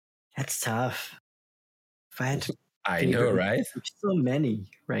 that's tough. If I had to, I know, right? So many,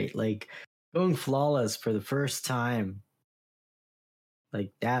 right? Like going flawless for the first time,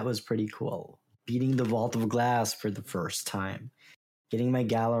 like that was pretty cool. Beating the Vault of Glass for the first time, getting my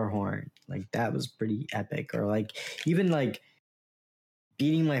Gallarhorn, like that was pretty epic. Or like even like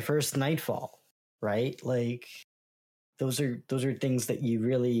beating my first Nightfall, right? Like those are things that you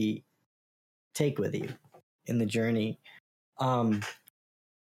really take with you in the journey. I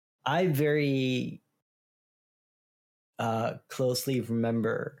very closely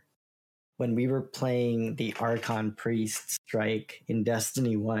remember when we were playing the Archon Priest strike in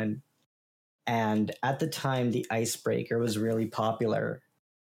Destiny 1. And at the time, the Icebreaker was really popular.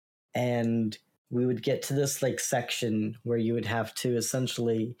 And we would get to this like section where you would have to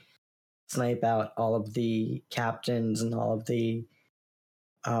essentially snipe out all of the captains and all of the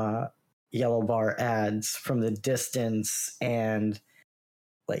yellow bar ads from the distance, and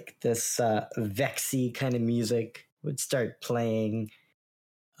like this vexy kind of music would start playing,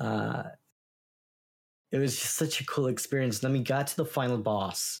 it was just such a cool experience. Then we got to the final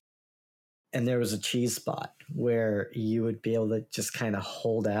boss, and there was a cheese spot where you would be able to just kind of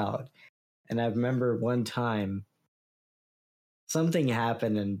hold out. And I remember one time something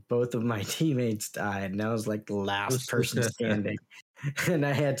happened and both of my teammates died, and I was like the last person standing. And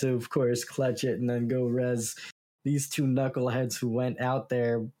I had to, of course, clutch it and then go res these two knuckleheads who went out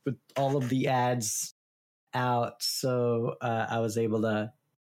there with all of the ads out. So I was able to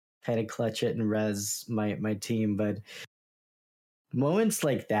kind of clutch it and res my team. But moments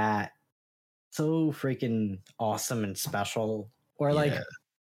like that, so freaking awesome and special. Or like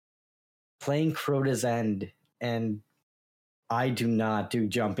playing Crota's End, and I do not do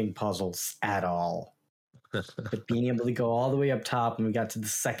jumping puzzles at all. But being able to go all the way up top, and we got to the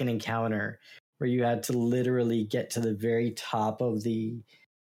second encounter where you had to literally get to the very top of the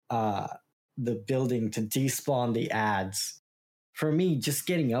building to despawn the ads. For me, just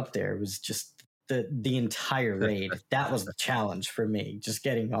getting up there was just the entire raid. That was the challenge for me, just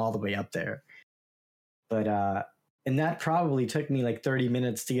getting all the way up there. But and that probably took me like 30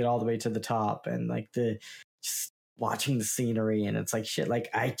 minutes to get all the way to the top, and like just watching the scenery, and it's like shit, like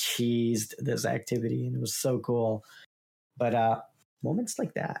I cheesed this activity and it was so cool. But moments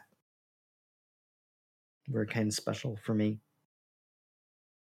like that were kind of special for me.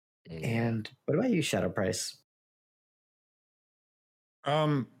 And what about you, Shadow Price?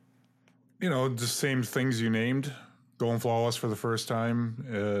 The same things you named. Going flawless for the first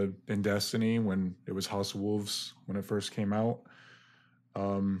time in Destiny when it was House of Wolves when it first came out.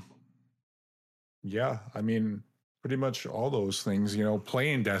 Yeah, I mean, pretty much all those things,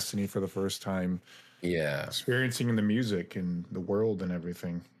 playing Destiny for the first time. Yeah. Experiencing the music and the world and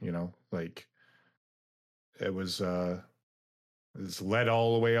everything, like it was it's led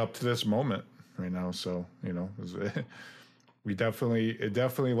all the way up to this moment right now. So, it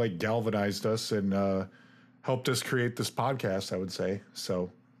definitely like galvanized us and helped us create this podcast, I would say.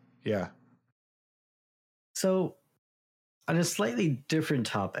 So, yeah. So, on a slightly different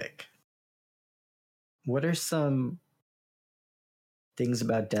topic, what are some things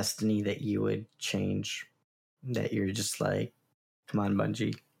about Destiny that you would change, that you're just like, come on,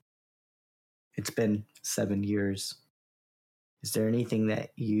 Bungie, it's been 7 years. Is there anything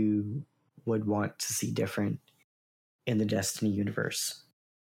that you would want to see different in the Destiny universe?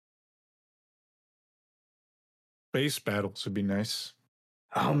 Space battles would be nice.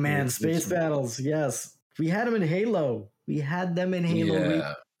 Oh man, space battles, yes. We had them in Halo.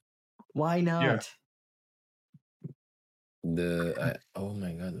 Yeah. Why not? Yeah. Oh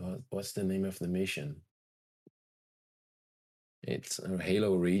my god, what's the name of the mission? It's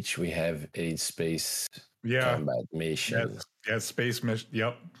Halo Reach. We have a space combat mission. Space mission.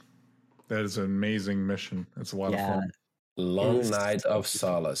 Yep, that is an amazing mission. It's a lot of fun. Long Night of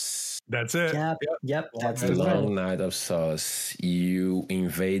Solace. That's it. Yep. That's the Long Night of Solace. You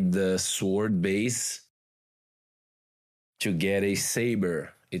invade the sword base to get a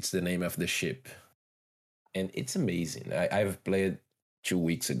saber. It's the name of the ship. And it's amazing. I've played 2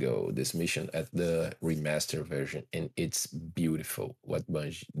 weeks ago this mission at the remaster version, and it's beautiful what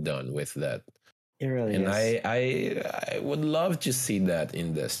Bungie done with that. It really and is. I would love to see that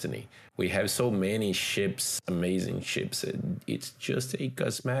in Destiny. We have so many ships, amazing ships. It's just a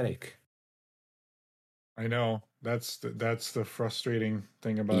cosmetic. I know. That's the frustrating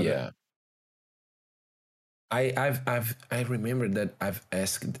thing about it. I remember that I've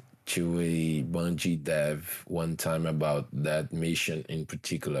asked to a Bungie dev one time about that mission in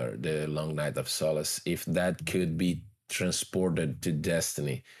particular, the Long Night of Solace, if that could be transported to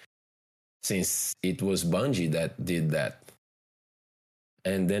Destiny, since it was Bungie that did that.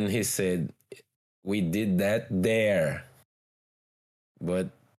 And then he said, we did that there, but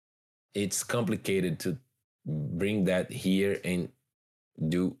it's complicated to bring that here and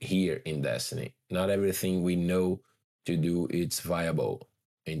do here in Destiny. Not everything we know to do it's viable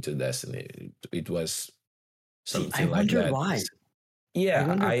into Destiny. It was something like that. I wonder why.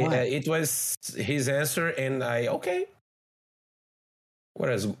 Yeah, it was his answer, and okay. What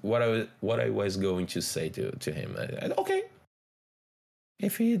I was going to say to him? Okay,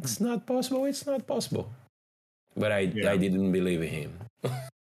 if it's not possible, it's not possible. But I didn't believe him.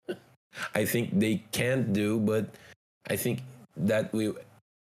 I think they can't do, but I think that will,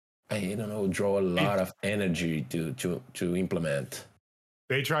 I don't know, draw a lot of energy to implement.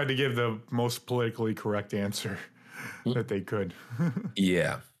 They tried to give the most politically correct answer that they could.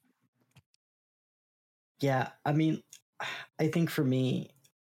 Yeah. Yeah, I mean, I think for me,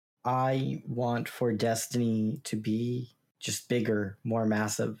 I want for Destiny to be just bigger, more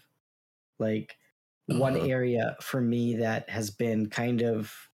massive. Like one area for me that has been kind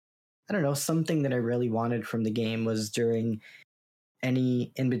of I don't know, something that I really wanted from the game was during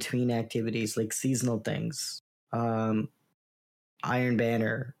any in between activities like seasonal things, Iron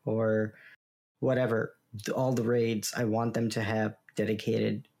Banner or whatever, all the raids, I want them to have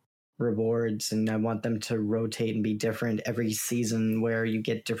dedicated rewards and I want them to rotate and be different every season where you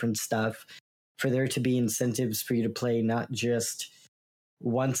get different stuff, for there to be incentives for you to play not just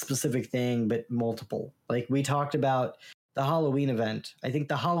one specific thing but multiple. Like we talked about the Halloween event. I think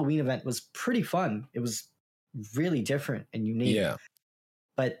the Halloween event was pretty fun. It was really different and unique. Yeah.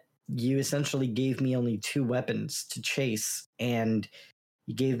 But you essentially gave me only 2 weapons to chase, and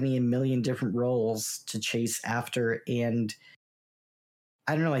you gave me a million different roles to chase after. And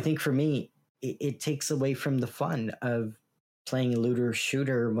I don't know, I think for me, it takes away from the fun of playing a looter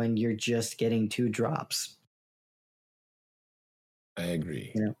shooter when you're just getting 2 drops. I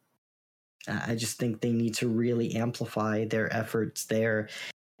agree. You know, I just think they need to really amplify their efforts there.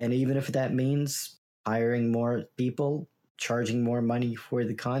 And even if that means hiring more people, charging more money for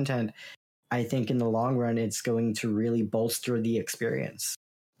the content, I think in the long run, it's going to really bolster the experience.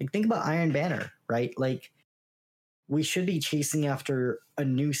 Like, think about Iron Banner, right? Like, we should be chasing after a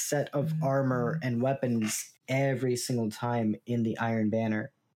new set of armor and weapons every single time in the Iron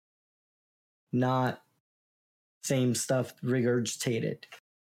Banner, not same stuff regurgitated.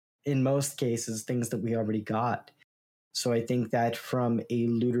 In most cases, things that we already got. So I think that from a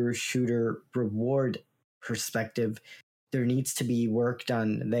looter shooter reward perspective, there needs to be work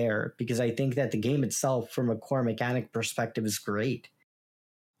done there, because I think that the game itself, from a core mechanic perspective, is great.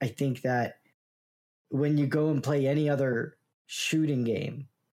 I think that when you go and play any other shooting game,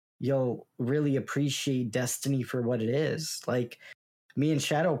 you'll really appreciate Destiny for what it is. Like me and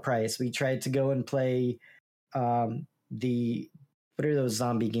Shadow Price, we tried to go and play the what are those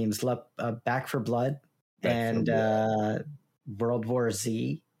zombie games? Back for Blood and World War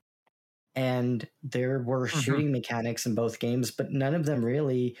Z. And there were shooting mechanics in both games, but none of them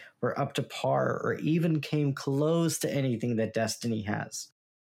really were up to par or even came close to anything that Destiny has.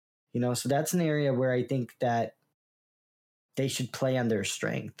 You know, so that's an area where I think that they should play on their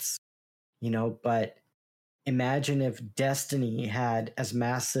strengths, you know, but imagine if Destiny had as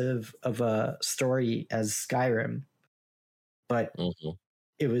massive of a story as Skyrim, but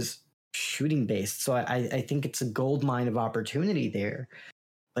it was shooting based. So I think it's a gold mine of opportunity there,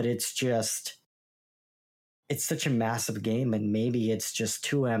 but it's just, it's such a massive game, and maybe it's just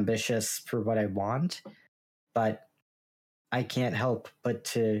too ambitious for what I want, but I can't help but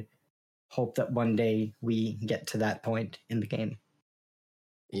to hope that one day we get to that point in the game.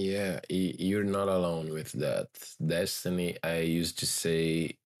 Yeah, you're not alone with that. Destiny, I used to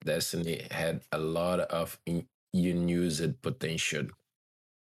say Destiny had a lot of unused potential.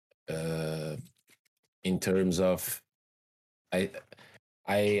 In terms of, I,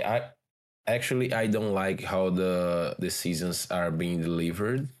 I actually I don't like how the seasons are being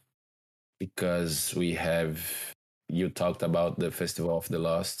delivered, because we have, you talked about the Festival of the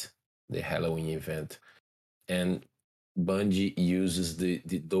Lost, the Halloween event, and Bungie uses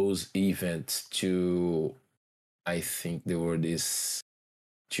those events to, I think the word is,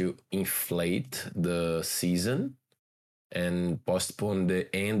 to inflate the season and postpone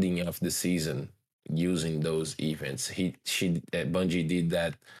the ending of the season using those events. Bungie did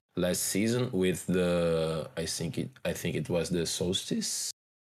that last season with the, I think it was the solstice.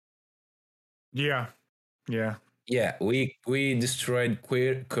 Yeah. Yeah, we destroyed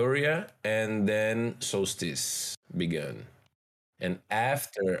Korea, and then solstice began. And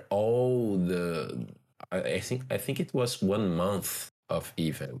after all the, I think it was 1 month of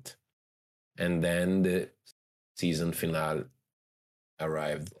event, and then the season finale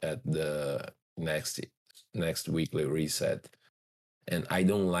arrived at the next weekly reset. And I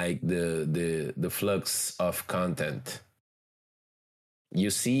don't like the flux of content. You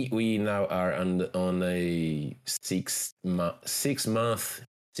see, we now are on a 6 month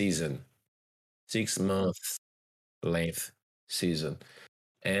season, 6 month length season,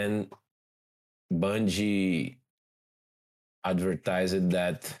 and Bungie advertised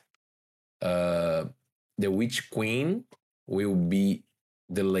that the Witch Queen will be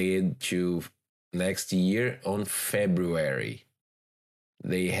delayed to next year on February.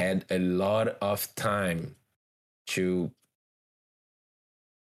 They had a lot of time to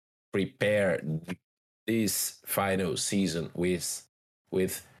prepare this final season with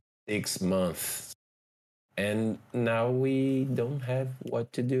 6 months, and now we don't have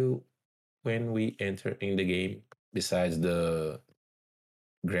what to do when we enter in the game besides the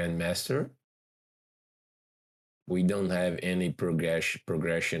Grandmaster. We don't have any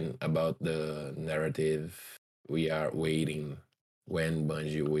progression about the narrative. We are waiting when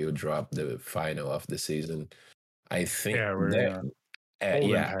Bungie will drop the final of the season. I think Yeah, we're in that, a holding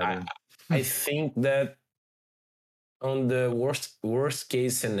yeah, pattern. I think that on the worst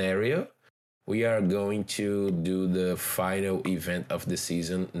case scenario, we are going to do the final event of the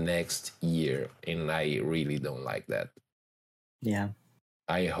season next year, and I really don't like that. Yeah.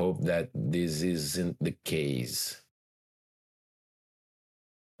 I hope that this isn't the case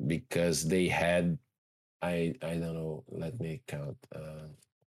because they had I don't know. Let me count.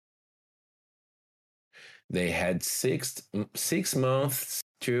 They had 6 months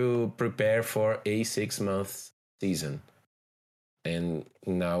to prepare for a 6 month season, and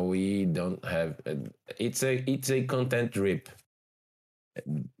now we don't have. It's a content drip.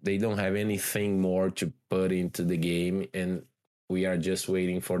 They don't have anything more to put into the game, and we are just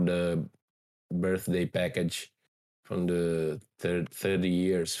waiting for the birthday package from the 30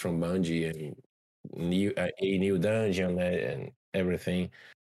 years from Bungie and a new dungeon and everything,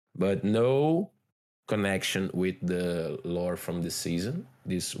 but no connection with the lore from the season.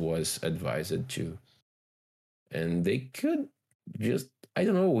 This was advised to, and they could just, I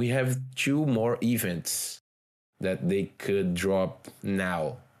don't know. We have two more events that they could drop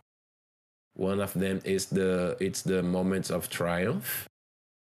now. One of them is the moments of triumph.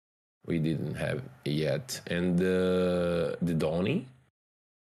 We didn't have it yet, and the dawning.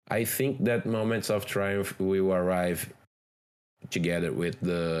 I think that moments of triumph will arrive together with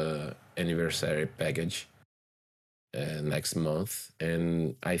the anniversary package next month,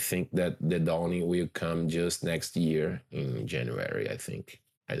 and I think that the dawning will come just next year in January. I think,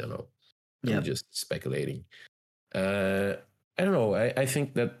 I don't know. I'm just speculating. I don't know. I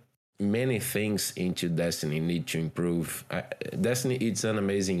think that many things into Destiny need to improve. Destiny, it's an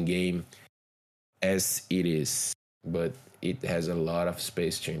amazing game as it is, but it has a lot of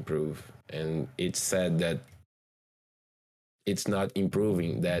space to improve, and it's sad that it's not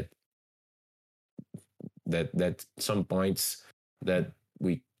improving. That some points that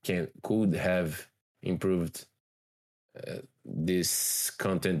we could have improved. This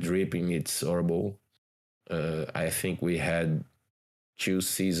content dripping, it's horrible. I think we had 2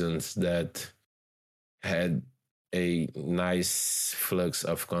 seasons that had a nice flux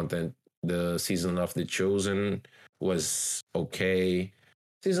of content. The season of the Chosen was okay.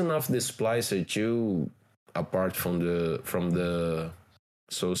 Season of the Splicer too, apart from the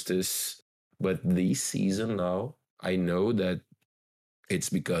Solstice. But this season now, I know that it's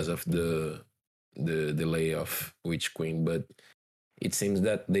because of the delay of Witch Queen, but it seems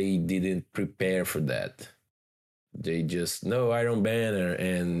that they didn't prepare for that. They just know Iron Banner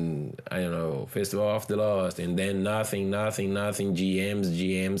and, I don't know, Festival of the Lost, and then nothing.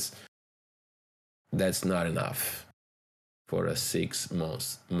 GMs. That's not enough for a 6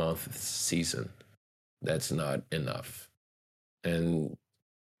 month season. That's not enough, and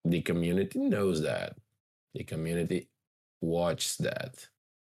the community knows that. The community watches that.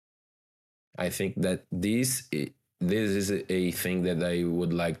 I think that this is a thing that I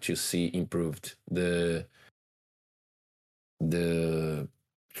would like to see improved. The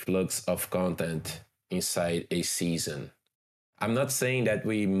flux of content inside a season. I'm not saying that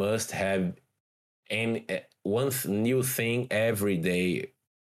we must have one new thing every day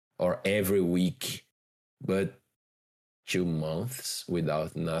or every week, but 2 months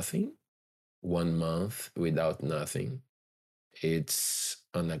without nothing, 1 month without nothing, it's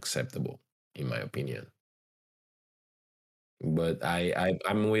unacceptable in my opinion. But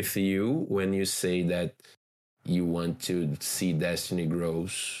I'm with you when you say that you want to see Destiny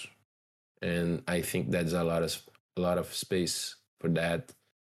grows, and I think there's a lot of space for that.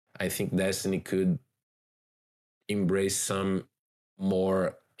 I think Destiny could embrace some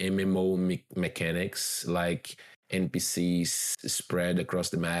more MMO mechanics, like NPCs spread across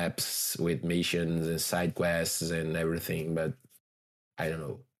the maps with missions and side quests and everything. But I don't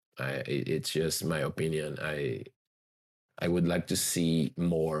know. It's just my opinion. I would like to see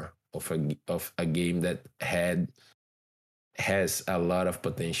more of a game that has a lot of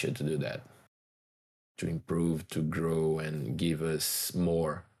potential to do that, to improve, to grow, and give us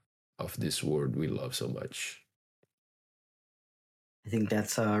more of this world we love so much. I think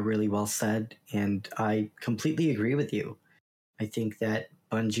that's really well said, and I completely agree with you. I think that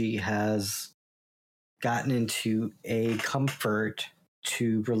Bungie has gotten into a comfort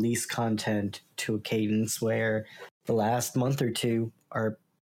to release content to a cadence where the last month or two are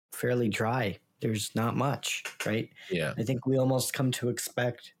fairly dry. There's not much, right? Yeah. I think we almost come to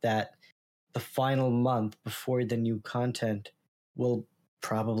expect that the final month before the new content will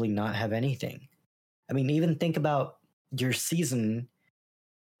probably not have anything. I mean, even think about your season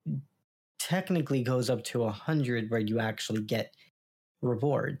technically goes up to 100 where you actually get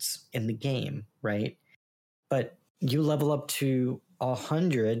rewards in the game, right? But you level up to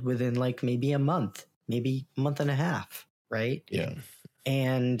 100 within like maybe a month, maybe a month and a half, right? Yeah.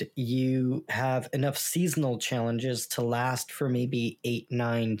 And you have enough seasonal challenges to last for maybe 8,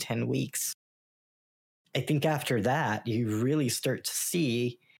 9, 10 weeks. I think after that, you really start to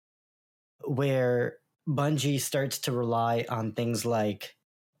see where Bungie starts to rely on things like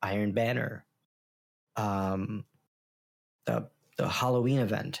Iron Banner, the Halloween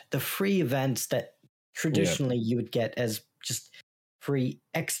event, the free events that traditionally you would get as just free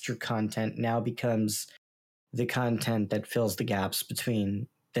extra content now becomes the content that fills the gaps between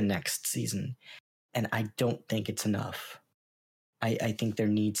the next season. And I don't think it's enough. I think there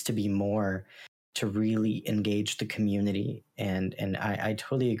needs to be more to really engage the community. And I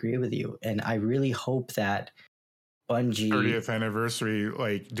totally agree with you. And I really hope that Bungie 30th anniversary,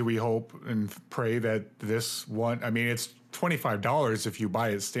 like, do we hope and pray that this one, I mean, it's $25 if you buy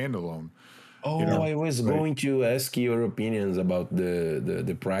it standalone. Oh, You know, I was like- going to ask your opinions about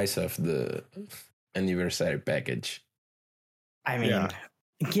the price of the anniversary package. I mean, Yeah.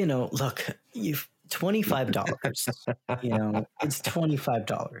 you know, look, you've $25. You know, it's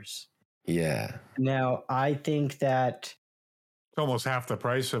 $25. Yeah. Now, I think that It's almost half the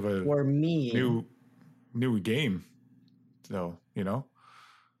price of a for me, new game. So, you know,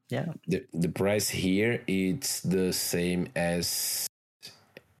 yeah, The price here it's the same as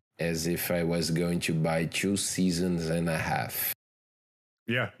if I was going to buy 2 seasons and a half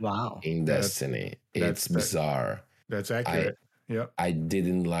yeah, wow. in Destiny. It's bizarre. that's accurate. Yeah. I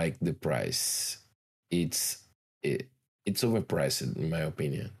didn't like the price. It's overpriced in my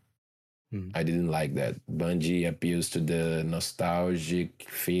opinion. I didn't like that. Bungie appeals to the nostalgic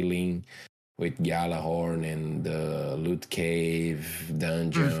feeling with Galahorn and the loot cave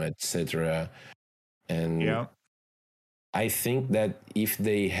dungeon, etc. And Yeah. I think that if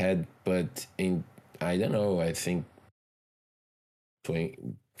they had put in, I don't know, I think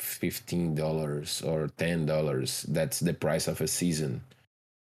 $15 or $10, that's the price of a season.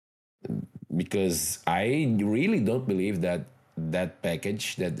 Because I really don't believe that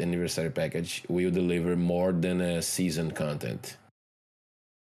package, that anniversary package, will deliver more than a season content.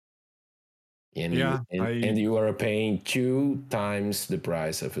 And you are paying 2 times the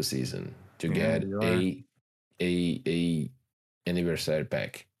price of a season to get a anniversary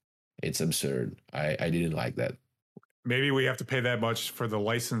pack. It's absurd. I didn't like that. Maybe we have to pay that much for the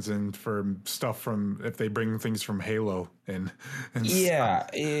licensing for stuff from if they bring things from Halo and yeah,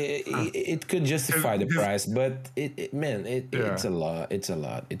 it could justify the price, but it's a lot. It's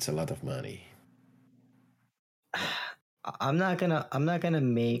a lot of money. I'm not gonna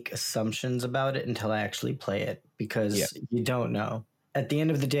make assumptions about it until I actually play it because you don't know. At the end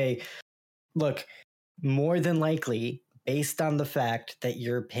of the day, look, more than likely, based on the fact that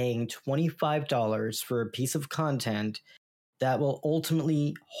you're paying $25 for a piece of content that will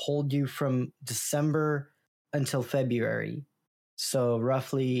ultimately hold you from December until February. So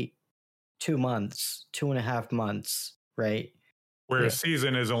roughly 2 months, 2.5 months, right? Where a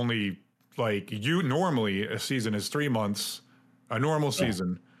season is only like normally a season is 3 months, a normal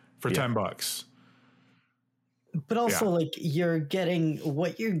season for $10. But also like you're getting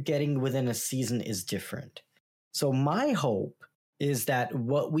what you're getting within a season is different. So my hope is that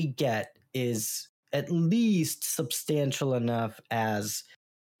what we get is at least substantial enough as,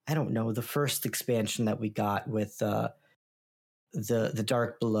 I don't know, the first expansion that we got with the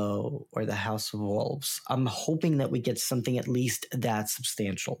Dark Below or the House of Wolves. I'm hoping that we get something at least that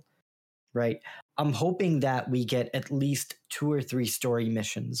substantial, right? I'm hoping that we get at least 2 or 3 story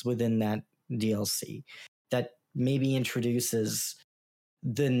missions within that DLC that maybe introduces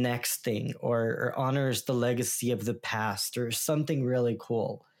the next thing or honors the legacy of the past or something really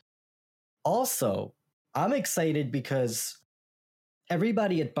cool. Also, I'm excited because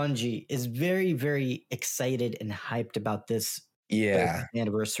everybody at Bungie is very, very excited and hyped about this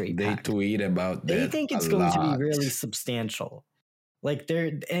anniversary They pack. tweet about that. They think it's going to be really substantial. Like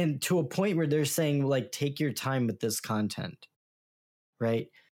and to a point where they're saying like, take your time with this content, right?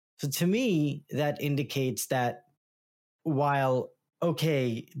 So to me, that indicates that while,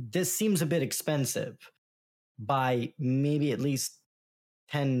 okay, this seems a bit expensive by maybe at least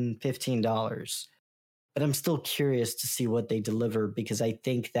 $10, $15, but I'm still curious to see what they deliver because I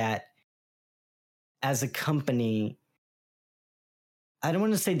think that as a company, I don't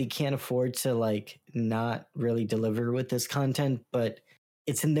want to say they can't afford to like not really deliver with this content, but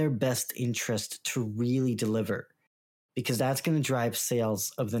it's in their best interest to really deliver because that's going to drive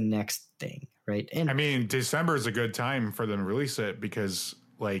sales of the next thing, right? And I mean, December is a good time for them to release it because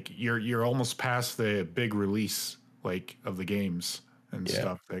like you're almost past the big release like of the games. and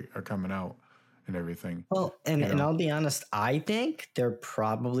stuff that are coming out and everything. Well, and I'll be honest, I think they're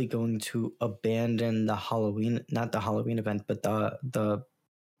probably going to abandon the Halloween, not the Halloween event, but the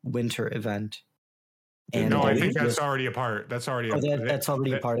winter event. And no, I think that's already a part. That's already that's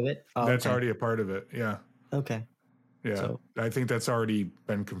already a part of it. Oh, that's already a part of it. Yeah. Okay. Yeah, so, I think that's already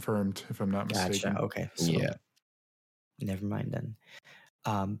been confirmed, if I'm not mistaken. Gotcha. Okay. So, never mind then.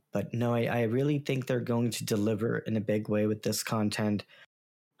 But no, I really think they're going to deliver in a big way with this content.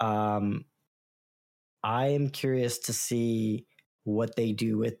 I am curious to see what they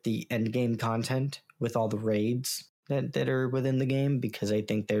do with the end game content, with all the raids that are within the game, because I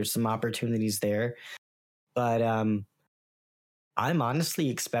think there's some opportunities there. But I'm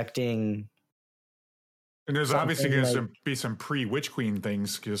honestly expecting. And there's obviously going to be some pre-Witch Queen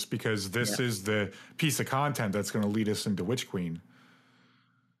things, just because this is the piece of content that's going to lead us into Witch Queen.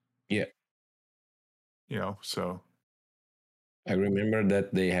 Yeah. You know, so. I remember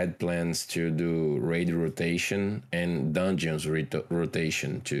that they had plans to do raid rotation and dungeons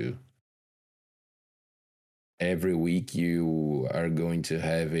rotation too. Every week you are going to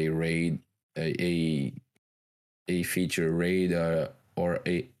have a raid, a feature raid or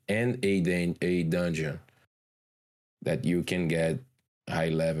a dungeon that you can get high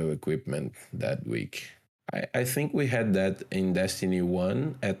level equipment that week. I think we had that in Destiny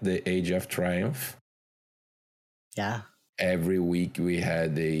 1 at the Age of Triumph. Yeah. Every week we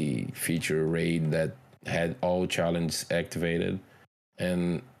had a feature raid that had all challenges activated,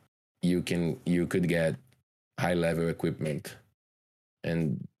 and you could get high level equipment,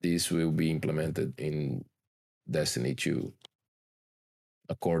 and this will be implemented in Destiny 2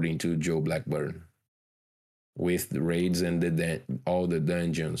 according to Joe Blackburn, with the raids and all the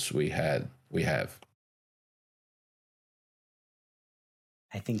dungeons we have.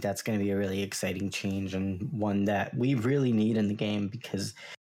 I think that's going to be a really exciting change, and one that we really need in the game, because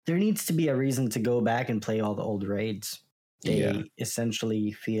there needs to be a reason to go back and play all the old raids. They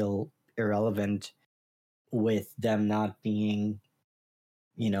essentially feel irrelevant with them not being,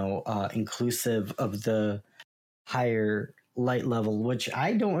 inclusive of the higher light level, which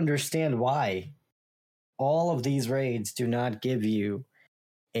I don't understand why all of these raids do not give you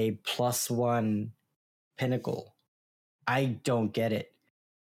a +1 pinnacle. I don't get it.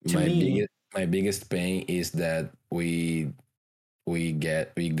 My biggest pain is that we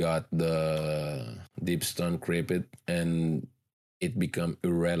got the Deepstone Crypt and it become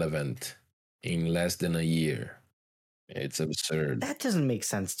irrelevant in less than a year. It's absurd. That doesn't make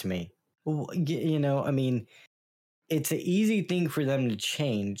sense to me. I mean, it's an easy thing for them to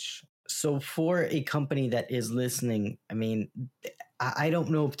change. So for a company that is listening, I mean, I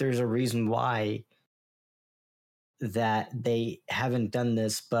don't know if there's a reason why that they haven't done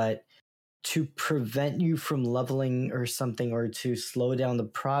this, but to prevent you from leveling or something, or to slow down the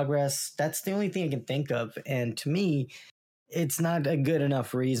progress, that's the only thing I can think of. And to me, it's not a good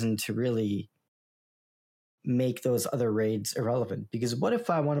enough reason to really make those other raids irrelevant. Because what if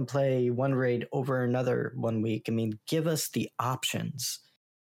I want to play one raid over another 1 week? I mean, give us the options,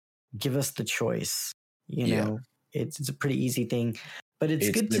 give us the choice. It's a pretty easy thing. But it's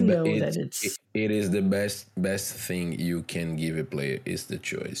good to know that it is the best thing you can give a player is the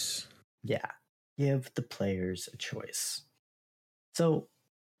choice. Yeah, give the players a choice. So,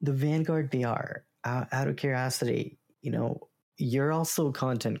 the TheVanguardBR, out of curiosity, you're also a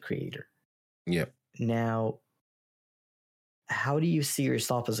content creator. Yep. Now, how do you see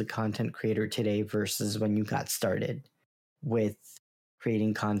yourself as a content creator today versus when you got started with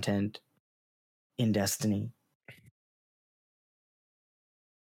creating content in Destiny?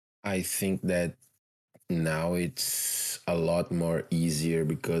 I think that now it's a lot more easier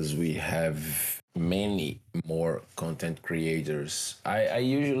because we have many more content creators. I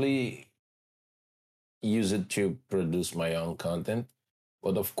usually use it to produce my own content,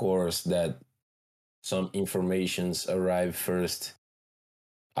 but of course that some informations arrive first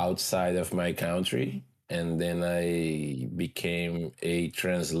outside of my country, and then I became a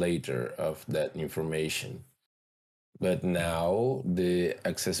translator of that information. But now the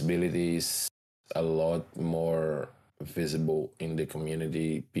accessibility is a lot more visible in the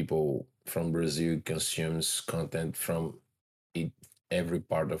community. People from Brazil consumes content from every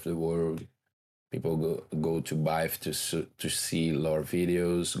part of the world. People go to Bife to see lore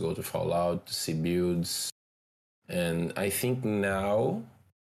videos, go to Fallout to see builds. And I think now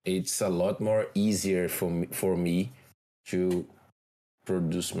it's a lot more easier for me to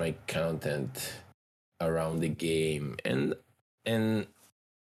produce my content around the game, and the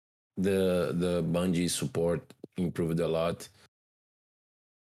Bungie support improved a lot.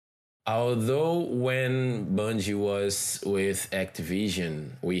 Although when Bungie was with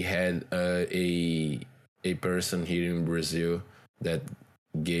Activision, we had a person here in Brazil that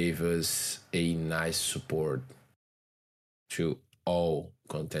gave us a nice support to all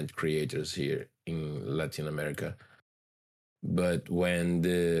content creators here in Latin America. But when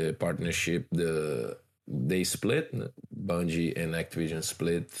the partnership they split, Bungie and Activision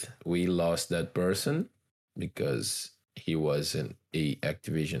split, we lost that person because he was a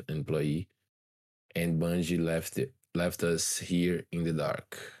Activision employee, and Bungie left us here in the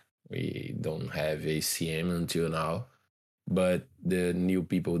dark. We don't have a CM until now, but the new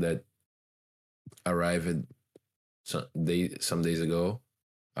people that arrived some days ago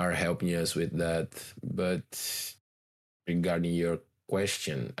are helping us with that. But regarding your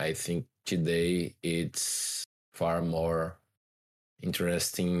question, I think today it's far more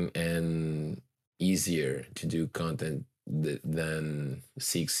interesting and easier to do content than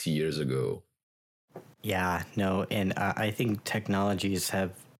 6 years ago. Yeah, no, and I think technologies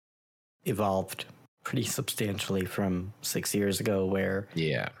have evolved pretty substantially from 6 years ago, where,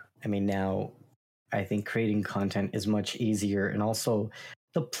 Yeah. I mean, now I think creating content is much easier. And also,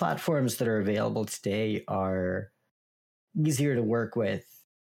 the platforms that are available today are easier to work with,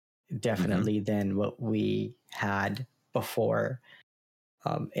 definitely, than what we had before.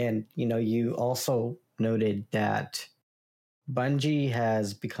 And, you also noted that Bungie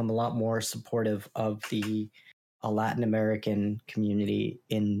has become a lot more supportive of the Latin American community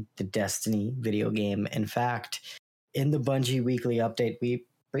in the Destiny video game. In fact, in the Bungie weekly update, we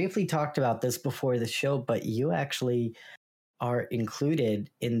briefly talked about this before the show, but you actually are included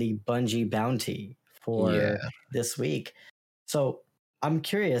in the Bungie bounty for this week. So I'm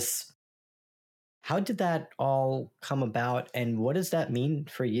curious, how did that all come about, and what does that mean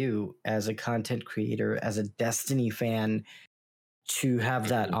for you as a content creator, as a Destiny fan, to have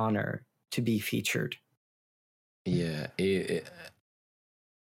that honor to be featured? Yeah.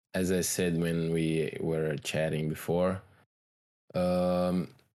 As I said when we were chatting before, um,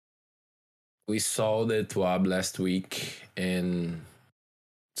 we saw the TWAB last week, and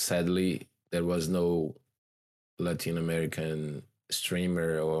sadly, there was no Latin American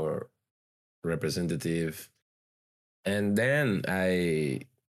streamer or representative. And then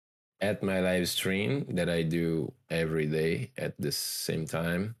at my live stream that I do every day at the same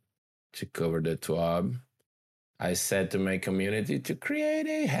time to cover the TWAB, I said to my community to create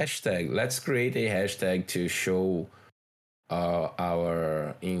a hashtag. Let's create a hashtag to show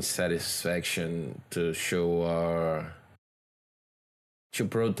our insatisfaction, to show to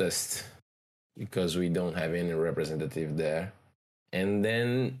protest because we don't have any representative there. And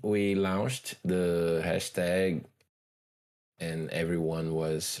then we launched the hashtag, and everyone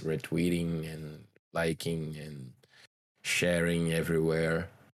was retweeting and liking and sharing everywhere.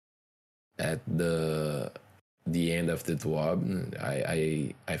 At the end of the TWAB,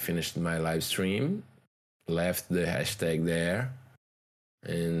 I finished my live stream, left the hashtag there,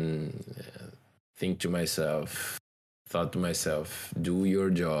 and thought to myself, do your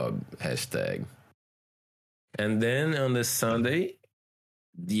job, hashtag. And then on the Sunday,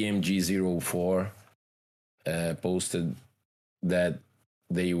 DMG04 posted that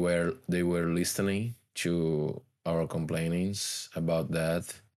they were listening to our complainings about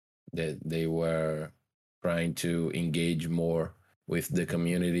that they were trying to engage more with the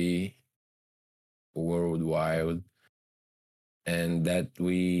community worldwide, and that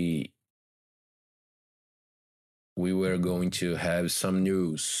we were going to have some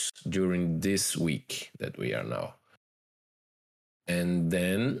news during this week that we are now. And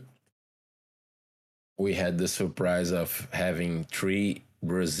then we had the surprise of having 3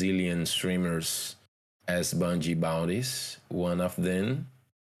 Brazilian streamers as Bungie bounties. One of them,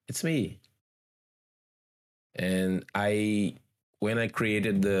 it's me. And when I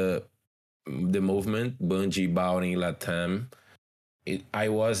created the movement Bungie Bounty Latam, I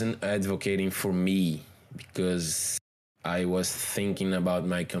wasn't advocating for me because I was thinking about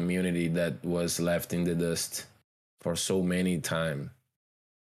my community that was left in the dust for so many time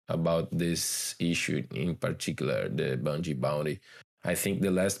about this issue, in particular the Bungie bounty. I think the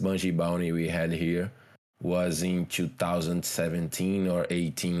last Bungie bounty we had here was in 2017 or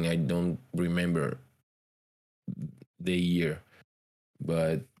 18. I don't remember the year,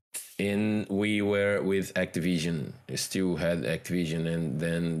 but we were with Activision, still had Activision, and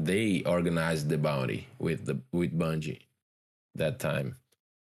then they organized the bounty with Bungie that time.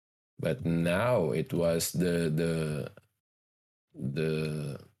 But now it was the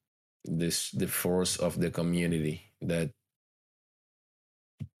force of the community that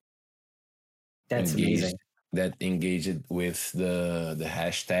That's engaged. amazing. that engaged with the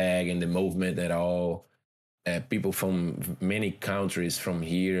hashtag and the movement at all. People from many countries from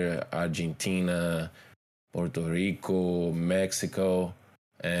here, Argentina, Puerto Rico, Mexico,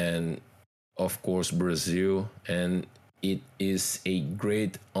 and of course Brazil. And it is a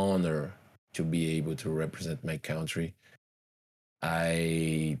great honor to be able to represent my country.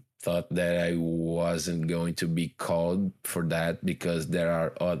 I thought that I wasn't going to be called for that because there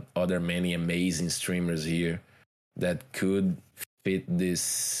are other many amazing streamers here that could fit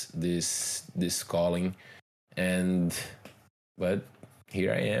this calling. And but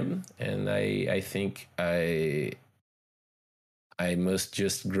here I am, and I think I must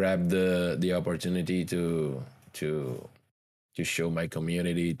just grab the opportunity to to show my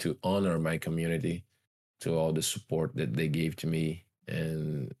community, to honor my community, to all the support that they gave to me.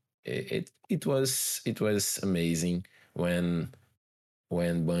 And it was amazing when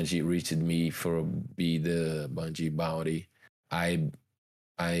Bungie reached me for be the Bungie bounty. I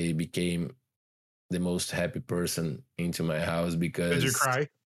i became the most happy person into my house Did you because cry?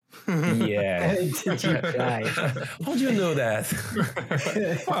 yeah. Did you cry? How do you know that?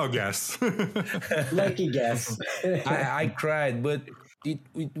 Well, guess. Lucky guess. I cried, but it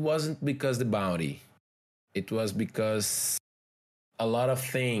wasn't because the bounty. It was because a lot of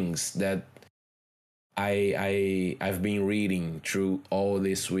things that I've been reading through all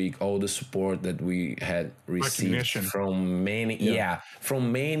this week, all the support that we had received Recognition. from many,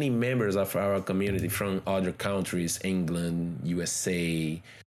 from many members of our community from other countries, England, USA,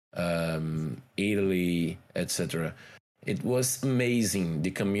 Italy, etc. It was amazing.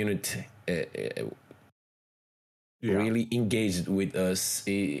 The community really engaged with us,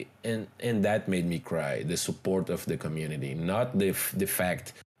 and that made me cry. The support of the community, not the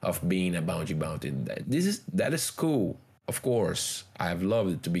fact of being a bounty. That is cool. Of course, I've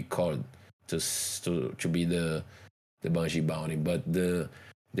loved it to be called to be the Bungie bounty, but the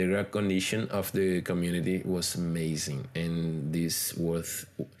recognition of the community was amazing, and this was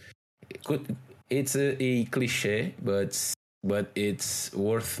it's a cliche, but it's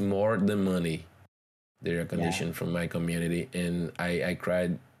worth more than money. The recognition from my community, and I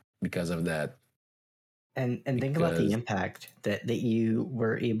cried because of that. And think about the impact that you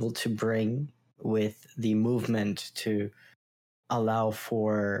were able to bring with the movement to allow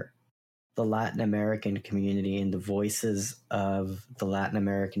for the Latin American community and the voices of the Latin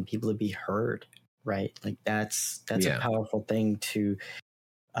American people to be heard, right? Like that's a powerful thing to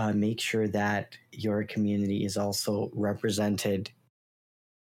make sure that your community is also represented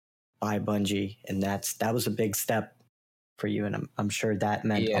by Bungie, and that was a big step for you, and I'm sure that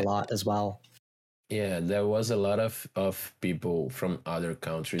meant a lot as well. Yeah, there was a lot of people from other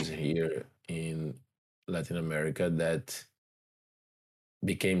countries here in Latin America that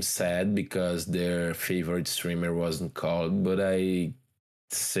became sad because their favorite streamer wasn't called. But I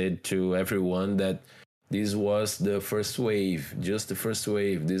said to everyone that this was the first wave, just the first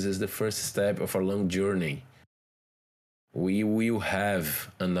wave. This is the first step of a long journey. We will have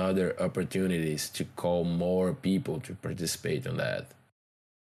another opportunities to call more people to participate on that.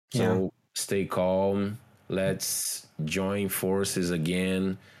 So stay calm. Let's join forces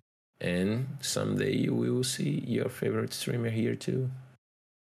again. And someday we will see your favorite streamer here too.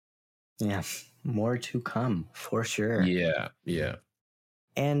 Yeah, more to come for sure. Yeah.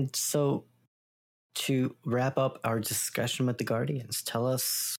 And so to wrap up our discussion with the Guardians, tell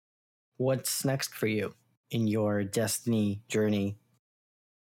us what's next for you in your Destiny journey.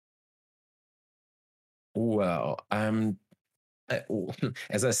 Well, as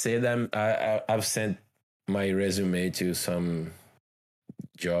I said, I've sent my resume to some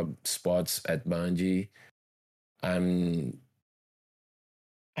job spots at Bungie. I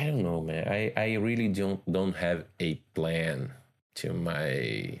don't know, man. I really don't have a plan to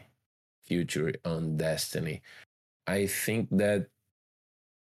my future on Destiny. I think that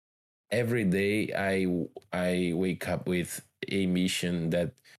every day I wake up with a mission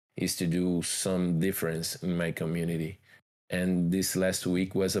that is to do some difference in my community. And this last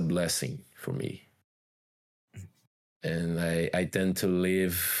week was a blessing for me. And I tend to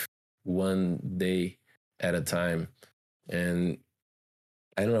live one day at a time. And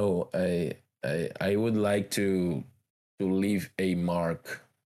I don't know, I would like to leave a mark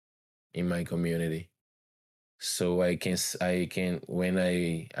in my community. So I can when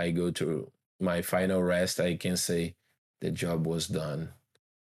I go to my final rest, I can say the job was done.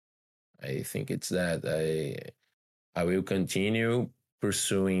 I think it's that I will continue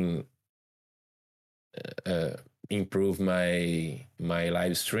pursuing improve my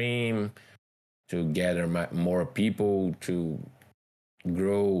live stream, to gather more people, to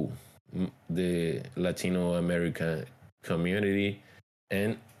grow the Latino American community,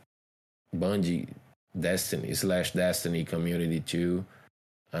 and Bungie Destiny community too.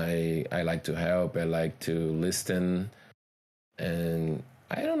 I like to help. I like to listen, and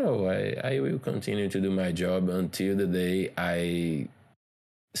I don't know. I will continue to do my job until the day I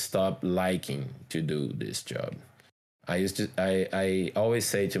stop liking to do this job. I always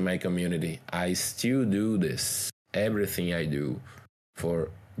say to my community, I still do this everything I do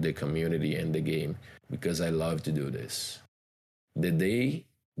for the community and the game because I love to do this. The day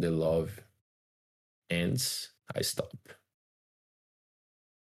the love ends, I stop.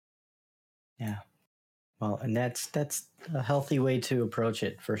 Yeah. Well, and that's a healthy way to approach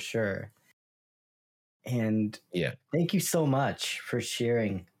it for sure. And Yeah. thank you so much for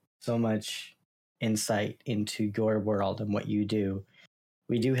sharing so much insight into your world and what you do.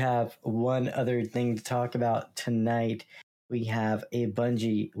 We do have one other thing to talk about tonight. We have a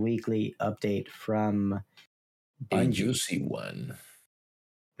Bungie weekly update from Bungie. A juicy one.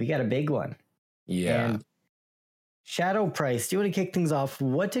 We got a big one. Yeah. And Shadow Price, do you want to kick things off?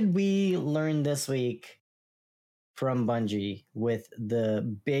 What did we learn this week from Bungie with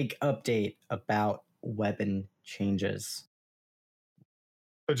the big update about weapon changes?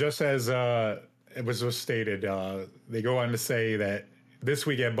 So just as it was just stated, they go on to say that this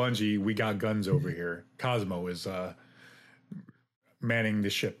week at Bungie, we got guns over here. Cosmo is manning the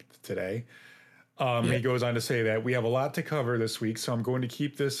ship today. He goes on to say that we have a lot to cover this week, so I'm going to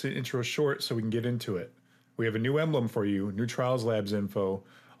keep this intro short so we can get into it. We have a new emblem for you, new Trials Labs info,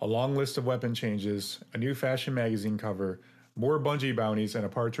 a long list of weapon changes, a new fashion magazine cover, more Bungie bounties, and a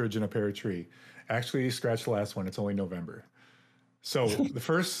partridge in a pear tree. Actually, scratch the last one. It's only November. So the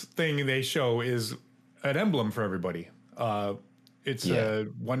first thing they show is an emblem for everybody. It's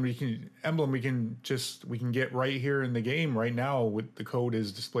one we can get right here in the game right now. With the code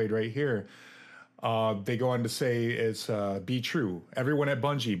is displayed right here. They go on to say it's be true. Everyone at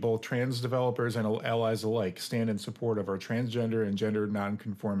Bungie, both trans developers and allies alike, stand in support of our transgender and gender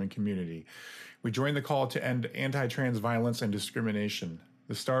nonconforming community. We join the call to end anti-trans violence and discrimination.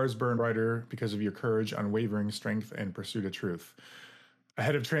 The stars burn brighter because of your courage, unwavering strength, and pursuit of truth.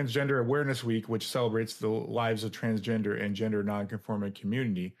 Ahead of Transgender Awareness Week, which celebrates the lives of transgender and gender nonconforming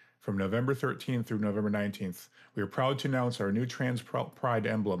community, from November 13th through November 19th, we are proud to announce our new Trans Pride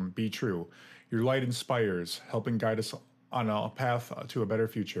emblem, Be True. Your light inspires, helping guide us on a path to a better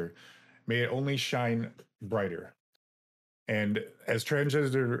future. May it only shine brighter. And as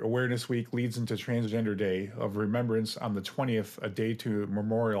Transgender Awareness Week leads into Transgender Day of Remembrance on the 20th, a day to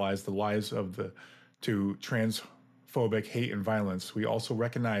memorialize the lives of to transphobic hate and violence, we also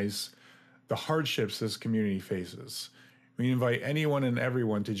recognize the hardships this community faces. We invite anyone and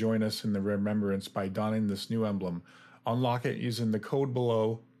everyone to join us in the remembrance by donning this new emblem. Unlock it using the code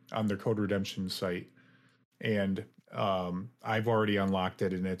below on their code redemption site. And I've already unlocked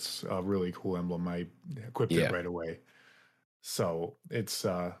it, and it's a really cool emblem. I equipped it right away. So it's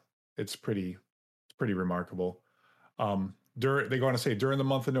pretty remarkable. They go on to say, during the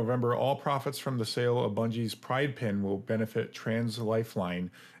month of November, all profits from the sale of Bungie's Pride Pin will benefit Trans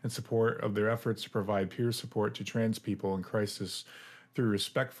Lifeline in support of their efforts to provide peer support to trans people in crisis through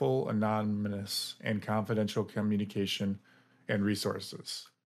respectful, anonymous, and confidential communication and resources.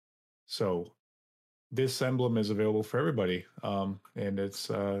 So this emblem is available for everybody, and it's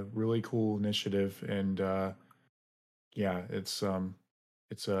a really cool initiative, and it's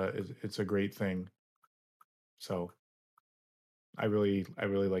a great thing. So I really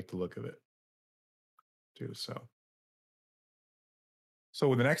like the look of it too. So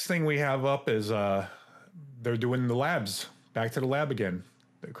the next thing we have up is they're doing the labs. Back to the lab again.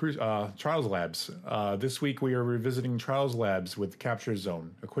 Trials Labs. This week we are revisiting Trials Labs with Capture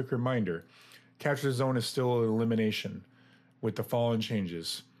Zone. A quick reminder, Capture Zone is still an elimination with the following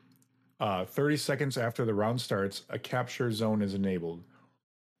changes. 30 seconds after the round starts, a Capture Zone is enabled.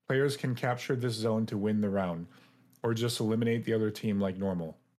 Players can capture this zone to win the round, or just eliminate the other team like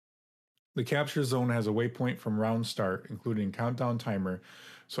normal. The Capture Zone has a waypoint from round start, including a countdown timer,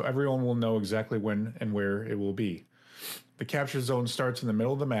 so everyone will know exactly when and where it will be. The Capture Zone starts in the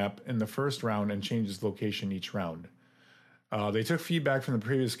middle of the map in the first round and changes location each round. They took feedback from the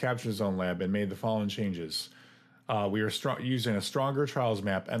previous Capture Zone lab and made the following changes. We are using a stronger Trials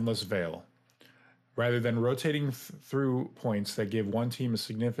map, Endless Veil. Rather than rotating through points that give one team a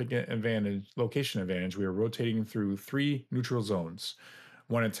significant location advantage, we are rotating through 3 neutral zones.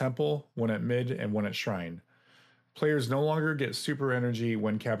 One at Temple, one at Mid, and one at Shrine. Players no longer get super energy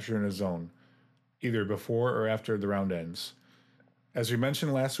when capturing a zone, either before or after the round ends. As we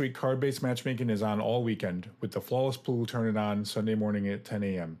mentioned last week, card-based matchmaking is on all weekend, with the Flawless Pool turning on Sunday morning at 10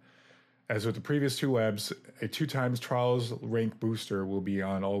 a.m. As with the previous two labs, a 2x trials rank booster will be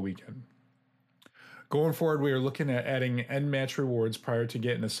on all weekend. Going forward, we are looking at adding end match rewards prior to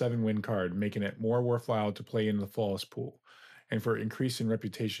getting a 7-win card, making it more worthwhile to play in the flawless pool, and for increasing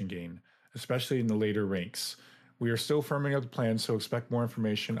reputation gain, especially in the later ranks. We are still firming up the plan, so expect more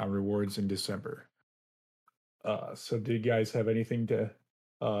information on rewards in December. So do you guys have anything to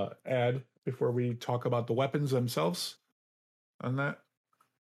add before we talk about the weapons themselves on that?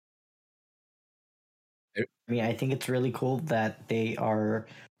 I mean, I think it's really cool that they are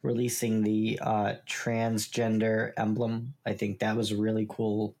releasing the transgender emblem. I think that was a really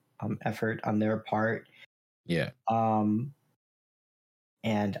cool effort on their part. Yeah.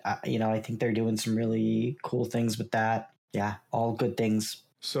 And I think they're doing some really cool things with that. Yeah, all good things.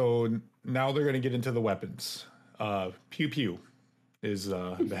 So now they're going to get into the weapons. Pew pew is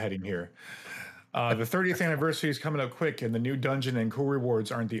the heading here. The 30th anniversary is coming up quick, and the new dungeon and cool rewards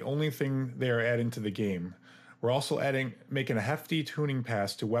aren't the only thing they are adding to the game. We're also making a hefty tuning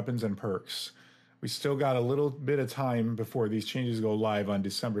pass to weapons and perks. We still got a little bit of time before these changes go live on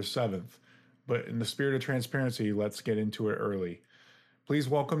December 7th, but in the spirit of transparency, let's get into it early. Please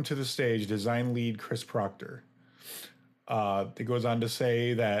welcome to the stage design lead Chris Proctor. It goes on to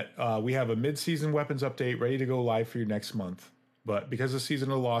say that we have a mid-season weapons update ready to go live for you next month. But because the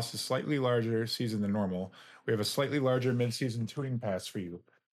Season of the Lost is slightly larger season than normal, we have a slightly larger mid-season tuning pass for you.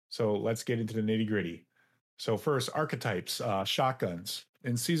 So let's get into the nitty-gritty. So first, archetypes, shotguns.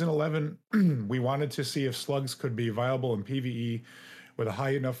 In Season 11, we wanted to see if slugs could be viable in PvE with a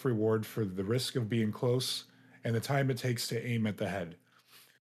high enough reward for the risk of being close and the time it takes to aim at the head.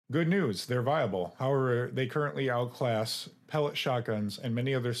 Good news, they're viable. However, they currently outclass pellet shotguns and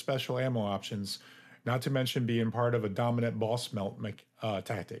many other special ammo options, not to mention being part of a dominant boss melt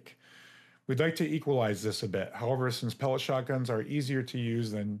tactic. We'd like to equalize this a bit. However, since pellet shotguns are easier to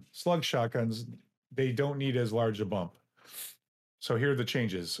use than slug shotguns, they don't need as large a bump. So here are the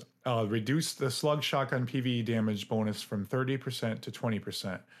changes. Reduce the slug shotgun PvE damage bonus from 30% to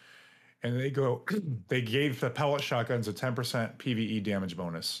 20%. And they gave the pellet shotguns a 10% PvE damage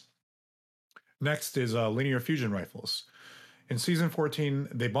bonus. Next is linear fusion rifles. In Season 14,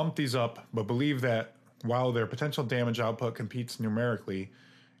 they bumped these up, but believe that while their potential damage output competes numerically,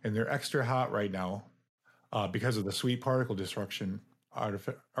 and they're extra hot right now because of the sweet particle destruction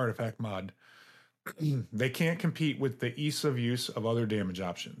artifact mod, they can't compete with the ease of use of other damage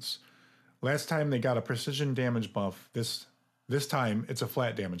options. Last time they got a precision damage buff. This time it's a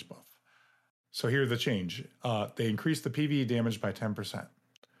flat damage buff. So here's the change. They increased the PvE damage by 10%.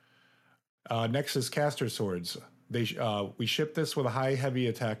 Next is caster swords. We shipped this with a high heavy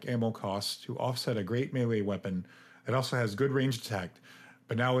attack ammo cost to offset a great melee weapon that also has good ranged attack,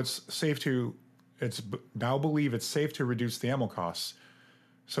 but now now believe it's safe to reduce the ammo costs.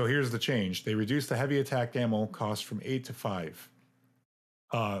 So here's the change. They reduced the heavy attack ammo cost from 8 to 5.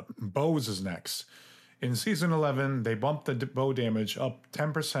 Bows is next. In Season 11, they bumped the bow damage up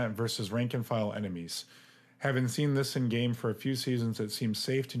 10% versus rank and file enemies. Having seen this in game for a few seasons, it seems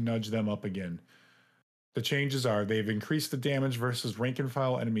safe to nudge them up again. The changes are they've increased the damage versus rank and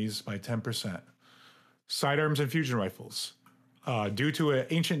file enemies by 10%. Sidearms and fusion rifles. Due to an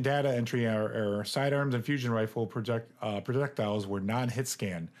ancient data entry error, sidearms and fusion rifle projectiles were non-hit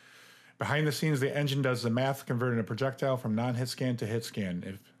scan. Behind the scenes, the engine does the math converting a projectile from non-hit scan to hit scan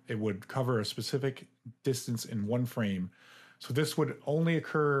if it would cover a specific distance in one frame. So this would only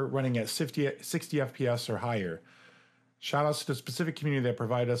occur running at 60 FPS or higher. Shout outs to the specific community that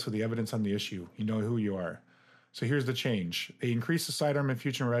provided us with the evidence on the issue. You know who you are. So here's the change. They increased the sidearm and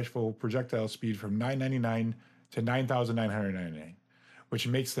fusion rifle projectile speed from 999 to 9,999, which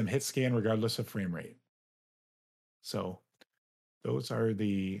makes them hit scan regardless of frame rate. So those are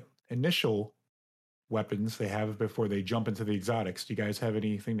the initial weapons they have before they jump into the exotics. Do you guys have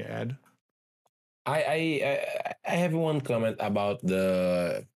anything to add? I have one comment about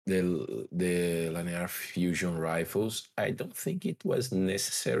the linear fusion rifles. I don't think it was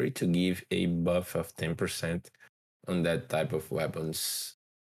necessary to give a buff of 10% on that type of weapons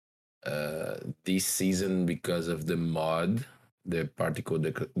this season because of the mod, the particle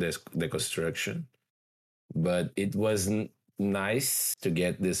deconstruction. But it wasn't nice to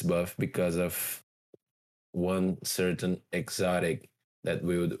get this buff because of one certain exotic that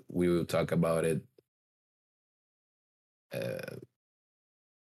we will talk about it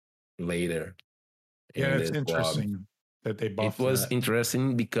later. Yeah, it's interesting that they buffed it. It was that.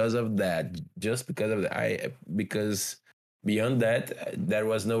 interesting because of that. Just because of that. Because beyond that, there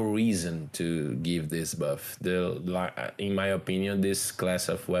was no reason to give this buff. In my opinion, this class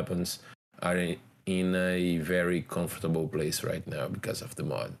of weapons are in a very comfortable place right now because of the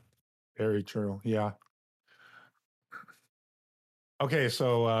mod. Very true. Yeah. Okay,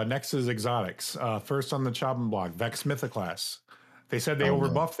 so next is exotics. First on the chopping block, Vex Mythoclast. They said they Oh no.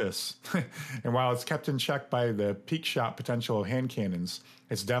 overbuffed this. And while it's kept in check by the peak shot potential of hand cannons,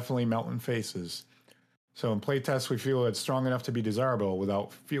 it's definitely melting faces. So in playtests, we feel it's strong enough to be desirable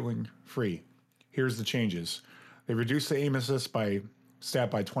without feeling free. Here's the changes. They reduced the aim assist stat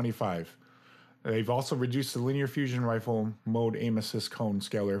by 25. They've also reduced the linear fusion rifle mode aim assist cone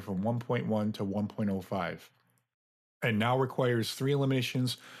scaler from 1.1 to 1.05. And now requires 3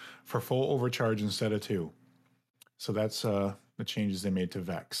 eliminations for full overcharge instead of 2. So that's the changes they made to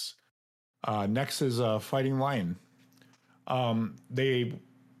Vex. Next is Fighting Lion. They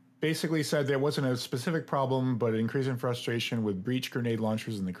basically said there wasn't a specific problem, but increasing frustration with breach grenade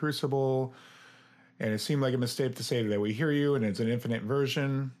launchers in the Crucible. And it seemed like a mistake to say that we hear you, and it's an infinite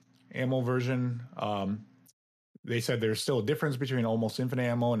version, ammo version. They said there's still a difference between almost infinite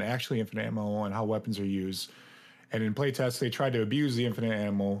ammo and actually infinite ammo and how weapons are used. And in playtests, they tried to abuse the infinite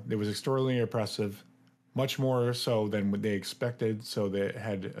ammo. It was extraordinarily oppressive, much more so than what they expected, so they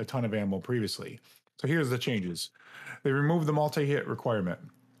had a ton of ammo previously. So here's the changes. They removed the multi-hit requirement,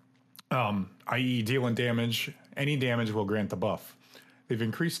 i.e. dealing damage. Any damage will grant the buff. They've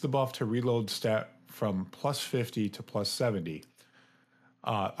increased the buff to reload stat from plus 50 to plus 70.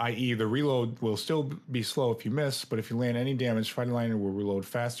 I.e. the reload will still be slow if you miss, but if you land any damage, Fighting Lion will reload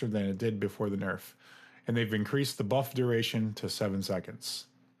faster than it did before the nerf. And they've increased the buff duration to 7 seconds.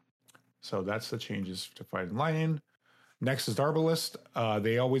 So that's the changes to Fighting Lion. Next is Arbalist.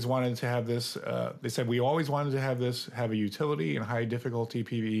 They always wanted to have this. They said, we always wanted to have this have a utility in high difficulty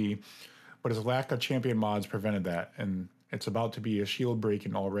PvE, but its lack of champion mods prevented that. And it's about to be a shield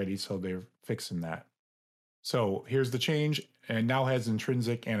breaking already, so they're fixing that. So here's the change, and now has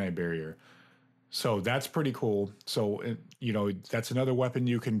intrinsic anti-barrier. So that's pretty cool. So, that's another weapon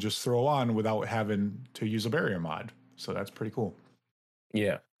you can just throw on without having to use a barrier mod. So that's pretty cool.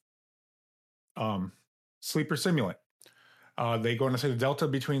 Yeah. Sleeper Simulant. They're going to say the delta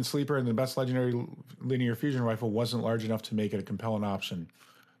between Sleeper and the best legendary linear fusion rifle wasn't large enough to make it a compelling option.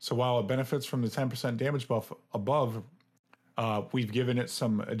 So while it benefits from the 10% damage buff above, we've given it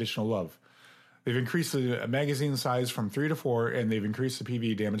some additional love. They've increased the magazine size from 3 to 4, and they've increased the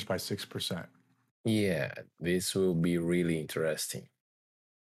PvE damage by 6%. Yeah, this will be really interesting.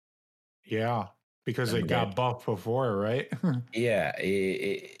 Yeah, because it got buffed before, right? Yeah,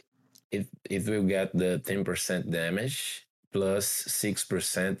 it will get the 10% damage plus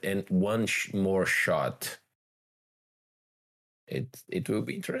 6% and one more shot. It will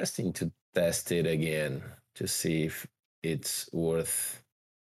be interesting to test it again to see if it's worth.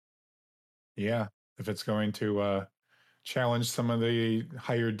 Yeah, if it's going to challenge some of the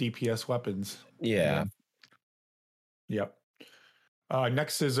higher DPS weapons. Yeah. Yep.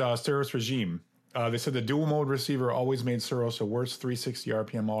 Next is Suros Regime. They said the dual mode receiver always made Suros a worse 360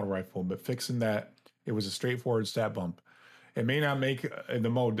 RPM auto rifle, but fixing that, it was a straightforward stat bump. It may not make the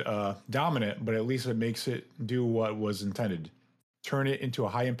mode dominant, but at least it makes it do what was intended. Turn it into a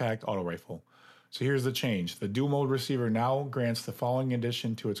high impact auto rifle. So here's the change. The dual mode receiver now grants the following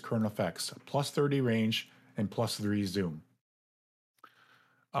addition to its current effects: plus 30 range and plus 3 zoom.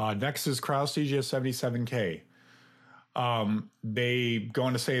 Next is Kraus CGS 77K. They go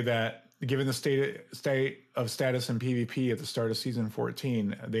on to say that given the state of status in PvP at the start of season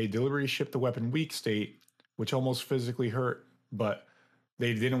 14, they deliberately shipped the weapon weak state, which almost physically hurt, but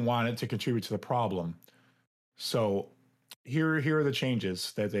they didn't want it to contribute to the problem. So here are the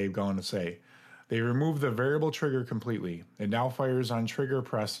changes that they've gone to say. They removed the variable trigger completely. It now fires on trigger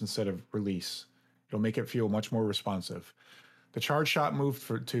press instead of release. It'll make it feel much more responsive. The charge shot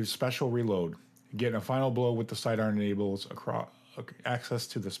moved to special reload. Getting a final blow with the sidearm enables access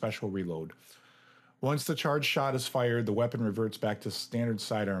to the special reload. Once the charge shot is fired, the weapon reverts back to standard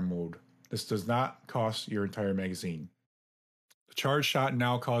sidearm mode. This does not cost your entire magazine. The charge shot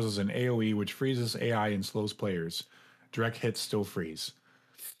now causes an AoE which freezes AI and slows players. Direct hits still freeze.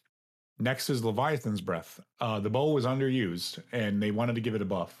 Next is Leviathan's Breath. The bow was underused, and they wanted to give it a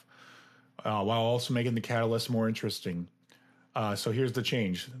buff, while also making the catalyst more interesting. So here's the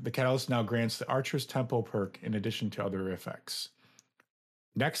change. The catalyst now grants the Archer's Tempo perk in addition to other effects.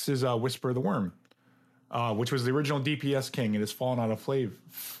 Next is Whisper of the Worm, which was the original DPS king. It has fallen out of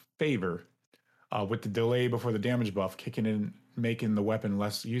favor with the delay before the damage buff kicking in, making the weapon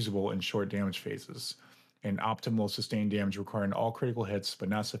less usable in short damage phases, and optimal sustained damage requiring all critical hits but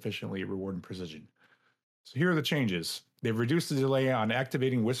not sufficiently rewarding precision. So here are the changes. They've reduced the delay on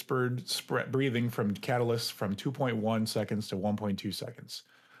activating whispered breathing from catalyst from 2.1 seconds to 1.2 seconds.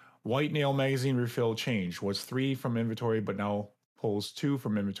 White nail magazine refill change was 3 from inventory, but now pulls 2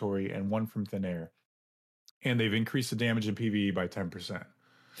 from inventory and 1 from thin air. And they've increased the damage in PvE by 10%.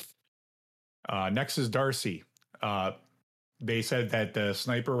 Next is Darcy. They said that the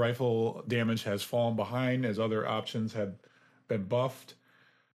sniper rifle damage has fallen behind as other options have been buffed,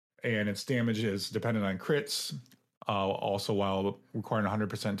 and its damage is dependent on crits, also while requiring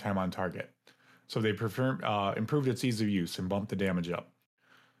 100% time on target. So they improved its ease of use and bumped the damage up.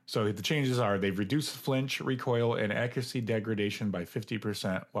 So the changes are they've reduced flinch, recoil, and accuracy degradation by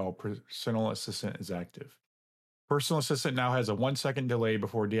 50% while Personal Assistant is active. Personal Assistant now has a 1-second delay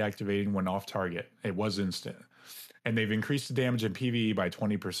before deactivating when off target. It was instant. And they've increased the damage in PvE by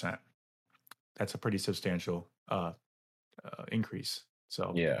 20%. That's a pretty substantial increase.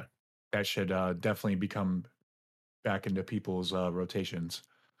 So Yeah. that should definitely become back into people's rotations,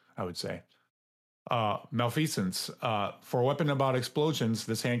 I would say. Malfeasance. For a weapon about explosions,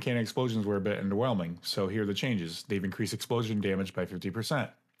 this hand cannon explosions were a bit underwhelming. So here are the changes. They've increased explosion damage by 50%.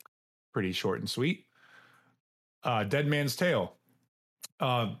 Pretty short and sweet. Dead Man's Tale.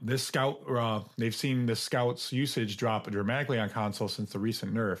 This scout, they've seen the scout's usage drop dramatically on console since the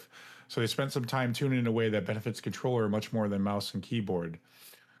recent nerf. So they spent some time tuning in a way that benefits controller much more than mouse and keyboard.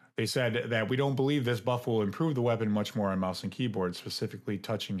 They said that we don't believe this buff will improve the weapon much more on mouse and keyboard, specifically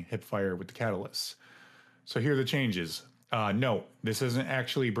touching hipfire with the catalyst. So here are the changes. No, this isn't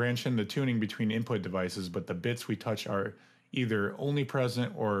actually branching the tuning between input devices, but the bits we touch are either only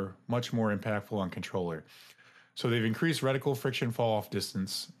present or much more impactful on controller. So they've increased reticle friction fall off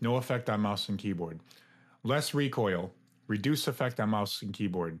distance, no effect on mouse and keyboard. Less recoil, reduced effect on mouse and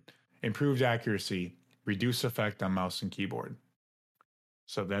keyboard. Improved accuracy, reduced effect on mouse and keyboard.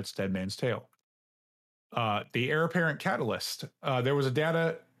 So that's Dead Man's Tale. The Heir Apparent Catalyst. There was a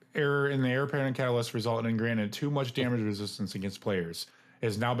data error in the Heir Apparent Catalyst resulting in granted too much damage resistance against players. It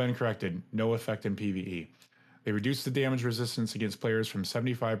has now been corrected, no effect in PvE. They reduced the damage resistance against players from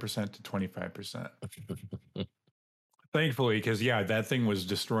 75% to 25%. Thankfully, because that thing was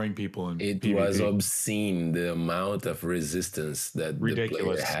destroying people in It PvP. was obscene the amount of resistance that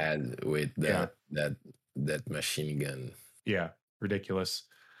Ridiculous. the player had with that machine gun. Yeah, ridiculous.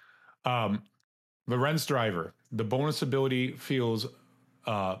 Lorenz Driver. The bonus ability feels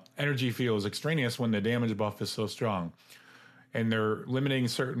energy feels extraneous when the damage buff is so strong, and they're limiting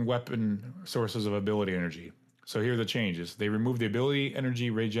certain weapon sources of ability energy. So here are the changes. They removed the ability energy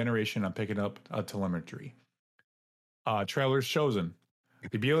regeneration on picking up telemetry. Traveler's Chosen.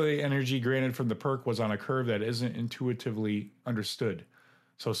 The ability energy granted from the perk was on a curve that isn't intuitively understood.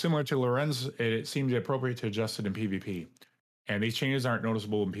 So similar to Lorenz, it seemed appropriate to adjust it in PvP. And these changes aren't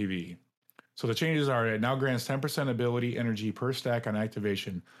noticeable in PvE. So the changes are it now grants 10% ability energy per stack on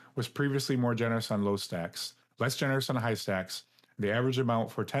activation, was previously more generous on low stacks, less generous on high stacks. The average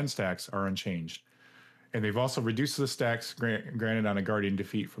amount for 10 stacks are unchanged. And they've also reduced the stacks granted on a Guardian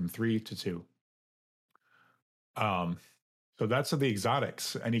defeat from 3 to 2. So that's the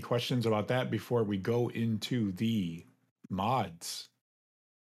exotics. Any questions about that before we go into the mods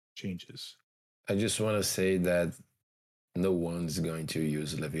changes? I just want to say that no one's going to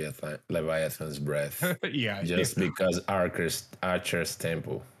use Leviathan's breath. Just because Archer's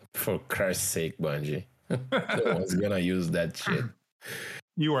Temple. For Christ's sake, Bungie. No one's gonna use that shit.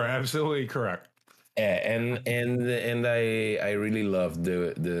 You are absolutely correct. Yeah, and I really love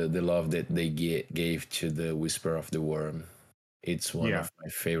the love that they gave to the Whisper of the Worm. It's one of my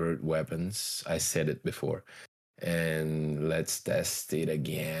favorite weapons. I said it before. And let's test it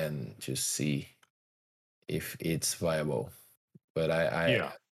again to see if it's viable. But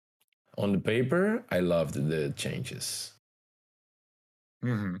I on the paper, I loved the changes.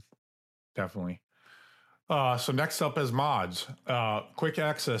 Mm-hmm. Definitely. So next up is mods. Quick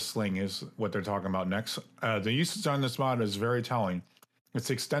access sling is what they're talking about next. The usage on this mod is very telling.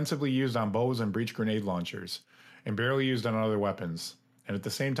 It's extensively used on bows and breach grenade launchers, and barely used on other weapons. And at the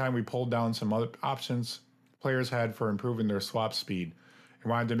same time, we pulled down some other options players had for improving their swap speed,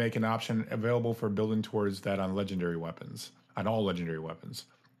 and wanted to make an option available for building towards that on legendary weapons, on all legendary weapons.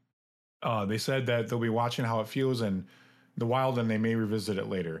 They said that they'll be watching how it feels in the wild, and they may revisit it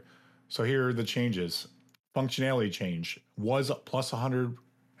later. So here are the changes. Functionality change was plus 100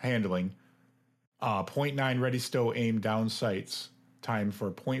 handling, 0.9 ready stow aim down sights time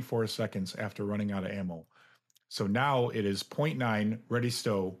for 0.4 seconds after running out of ammo. So now it is 0.9 ready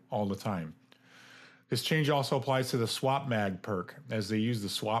stow all the time. This change also applies to the swap mag perk, as they use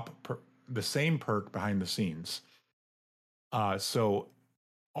the same perk behind the scenes. So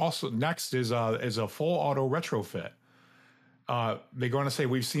also next is a full auto retrofit. They're going to say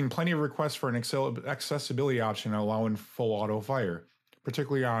we've seen plenty of requests for an accessibility option allowing full auto fire,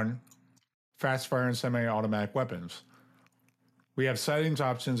 particularly on fast fire and semi-automatic weapons. We have sightings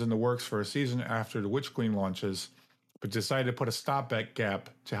options in the works for a season after the Witch Queen launches, but decided to put a stopgap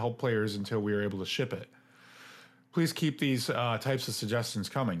to help players until we are able to ship it. Please keep these types of suggestions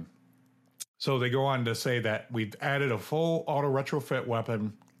coming. So they go on to say that we've added a full auto retrofit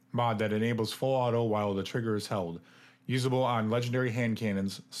weapon mod that enables full auto while the trigger is held, usable on legendary hand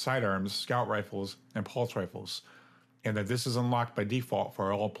cannons, sidearms, scout rifles, and pulse rifles, and that this is unlocked by default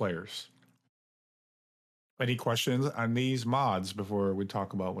for all players. Any questions on these mods before we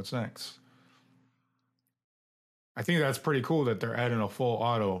talk about what's next? I think that's pretty cool that they're adding a full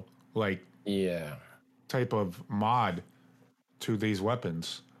auto type of mod to these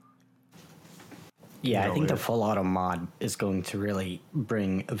weapons. Yeah, I think the full auto mod is going to really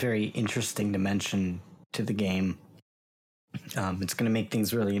bring a very interesting dimension to the game. It's going to make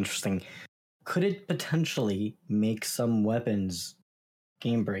things really interesting. Could it potentially make some weapons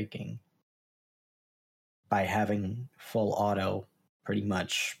game breaking by having full auto pretty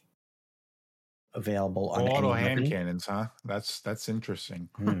much available on full any auto weapon? hand cannons, huh? That's interesting.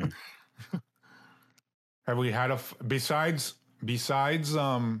 Have we had besides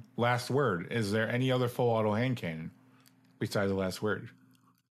Last Word, is there any other full auto hand cannon besides the Last Word?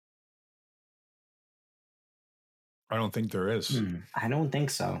 I don't think there is. I don't think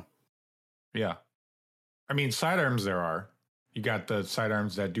so. Yeah. I mean, sidearms there are. You got the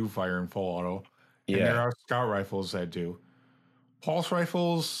sidearms that do fire in full auto. And there are scout rifles that do. Pulse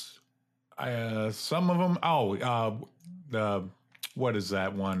rifles, some of them. What is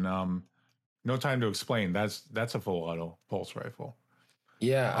that one? No Time to Explain. That's a full auto pulse rifle.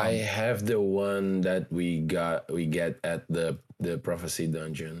 Yeah, I have the one that we get at the Prophecy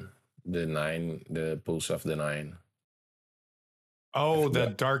Dungeon, the Pulse of the 9. Oh, the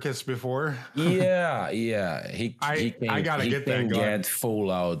Darkest Before. Yeah. I gotta get that gun. Get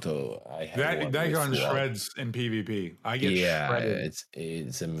full auto. That gun shreds in PvP. I get shredded.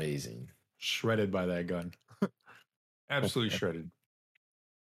 It's amazing. Shredded by that gun. Absolutely shredded.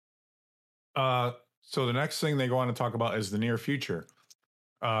 So the next thing they go on to talk about is the near future.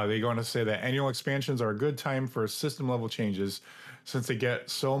 They go on to say that annual expansions are a good time for system level changes since they get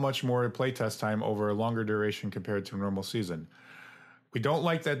so much more playtest time over a longer duration compared to a normal season. We don't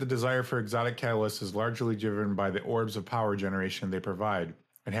like that the desire for exotic catalysts is largely driven by the orbs of power generation they provide,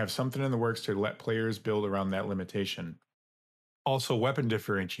 and have something in the works to let players build around that limitation. Also, weapon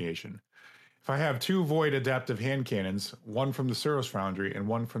differentiation. If I have 2 Void adaptive hand cannons, one from the Suros Foundry and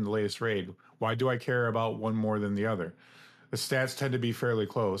one from the latest raid, why do I care about one more than the other? The stats tend to be fairly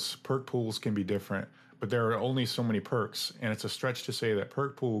close, perk pools can be different, but there are only so many perks, and it's a stretch to say that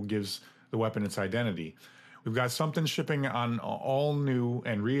perk pool gives the weapon its identity. We've got something shipping on all new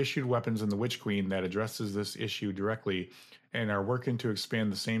and reissued weapons in the Witch Queen that addresses this issue directly, and are working to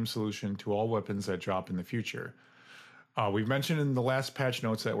expand the same solution to all weapons that drop in the future. We've mentioned in the last patch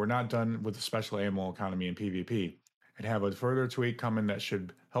notes that we're not done with the special ammo economy in PvP, and have a further tweak coming that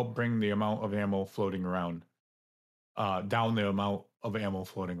should help bring the amount of ammo floating around, down the amount of ammo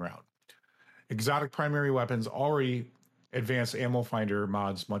floating around. Exotic primary weapons already advance ammo finder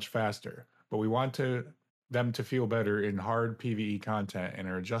mods much faster, but we want them to feel better in hard PvE content and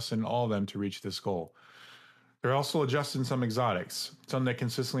are adjusting all of them to reach this goal. They're also adjusting some exotics, some that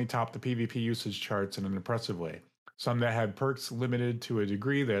consistently top the PvP usage charts in an impressive way, some that have perks limited to a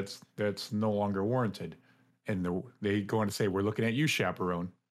degree that's no longer warranted. And they go on to say, we're looking at you,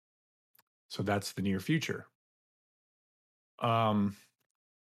 Chaperone. So that's the near future.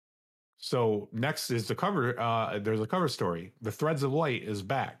 So next is the cover. There's a cover story. The Threads of Light is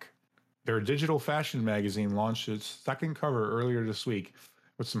back. Their digital fashion magazine launched its second cover earlier this week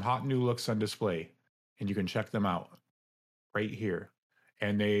with some hot new looks on display, and you can check them out right here.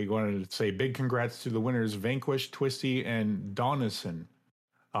 And they wanted to say big congrats to the winners, Vanquish, Twisty, and Donison.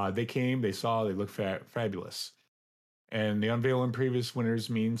 They came, they saw, they looked fabulous. And the unveiling previous winners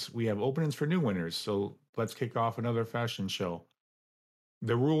means we have openings for new winners, so let's kick off another fashion show.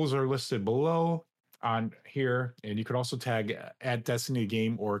 The rules are listed below on here, and you can also tag @Destiny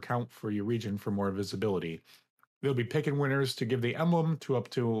Game or account for your region for more visibility. They'll be picking winners to give the emblem to up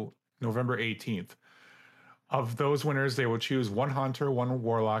to November 18th. Of those winners, they will choose one Hunter, one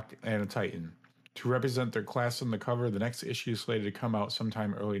Warlock, and a Titan to represent their class on the cover. The next issue is slated to come out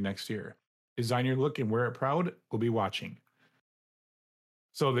sometime early next year. Design your look and wear it proud. We'll be watching.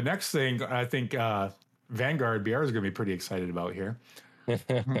 So the next thing I think TheVanguardBR is going to be pretty excited about here.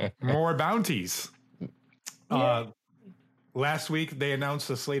 More bounties. Last week, they announced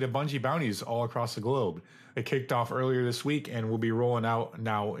a slate of Bungie bounties all across the globe. It kicked off earlier this week and will be rolling out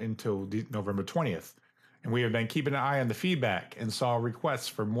now until November 20th. And we have been keeping an eye on the feedback and saw requests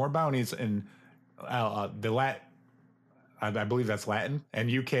for more bounties in I believe that's Latin and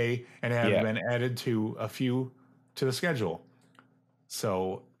UK, and have been added to a few to the schedule.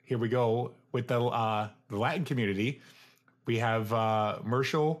 So here we go with the Latin community. We have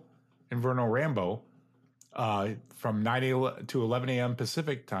Mershal Inverno Rambo from 9 to 11 a.m.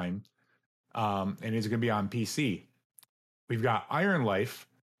 Pacific time, and it's going to be on PC. We've got Iron Life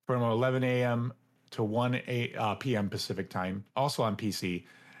from 11 a.m. to 1 p.m. Pacific time, also on PC,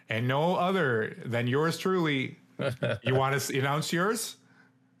 and no other than yours truly. You want to announce yours?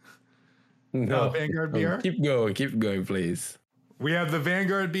 No, TheVanguardBR? Keep going, please. We have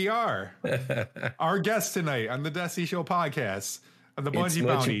TheVanguardBR, our guest tonight on the Destiny Show podcast on the Bungie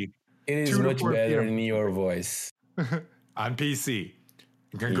Bounty. It is much better in your voice. On PC.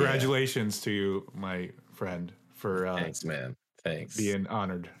 Congratulations to you, my friend, for thanks, man. Thanks. Being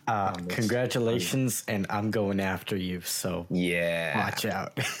honored. Congratulations, and I'm going after you, so watch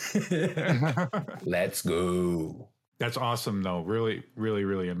out. Let's go. That's awesome, though. Really, really,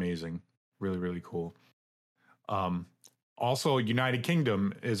 really amazing. Really, really cool. Also, United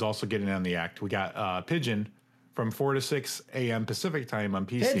Kingdom is also getting on the act. We got Pigeon from 4 to 6 a.m. Pacific time on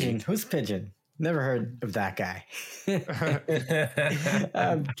PC. Pigeon? Who's Pigeon? Never heard of that guy.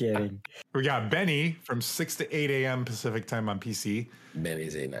 I'm kidding. We got Benny from 6 to 8 a.m. Pacific time on PC.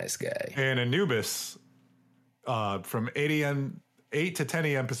 Benny's a nice guy. And Anubis from 8 to 10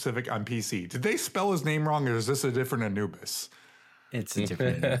 a.m. Pacific on PC. Did they spell his name wrong, or is this a different Anubis? It's a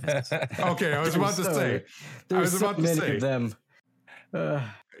different Anubis. Okay, I was about to say. There's so many of them.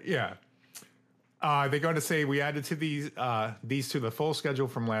 Yeah. They're going to say we added to these to the full schedule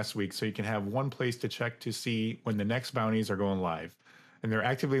from last week, so you can have one place to check to see when the next bounties are going live. And they're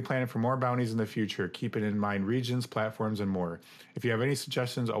actively planning for more bounties in the future, keeping in mind regions, platforms, and more. If you have any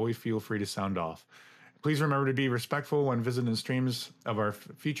suggestions, always feel free to sound off. Please remember to be respectful when visiting streams of our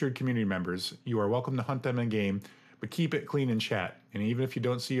featured community members. You are welcome to hunt them in game, but keep it clean and chat. And even if you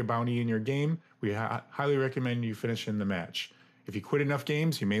don't see a bounty in your game, we highly recommend you finish in the match. If you quit enough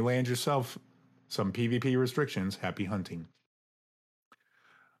games, you may land yourself some PvP restrictions. Happy hunting.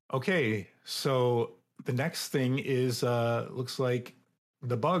 Okay, so the next thing is looks like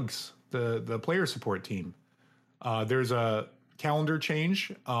the bugs, the player support team. There's a calendar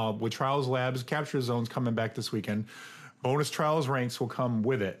change with Trials Labs capture zones coming back this weekend. Bonus Trials ranks will come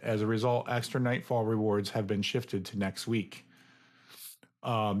with it. As a result, extra Nightfall rewards have been shifted to next week.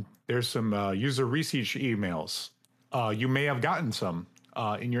 There's some user research emails. You may have gotten some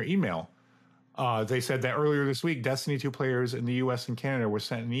in your email. They said that earlier this week, Destiny 2 players in the US and Canada were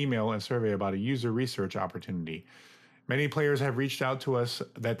sent an email and survey about a user research opportunity. Many players have reached out to us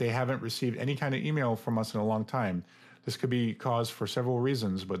that they haven't received any kind of email from us in a long time. This could be caused for several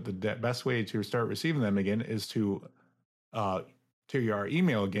reasons, but the best way to start receiving them again is to your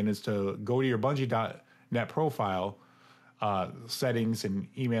email again is to go to your Bungie.net profile settings and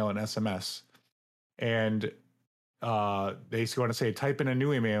email and SMS. And they want to say type in a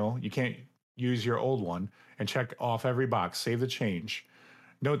new email. You can't use your old one, and check off every box. Save the change.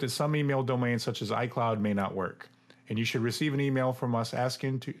 Note that some email domains such as iCloud may not work, and you should receive an email from us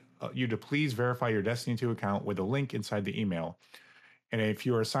asking you to please verify your Destiny 2 account with a link inside the email. And if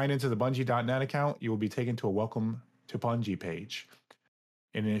you are signed into the Bungie.net account, you will be taken to a Welcome to Bungie page.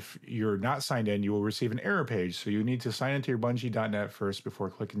 And if you're not signed in, you will receive an error page, so you need to sign into your Bungie.net first before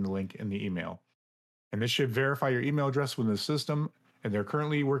clicking the link in the email. And this should verify your email address within the system, and they're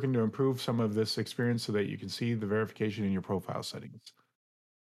currently working to improve some of this experience so that you can see the verification in your profile settings.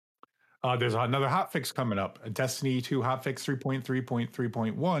 There's another hotfix coming up, a Destiny 2 hotfix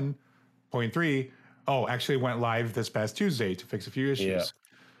 3.3.3.1.3. Oh, actually went live this past Tuesday to fix a few issues. Yeah.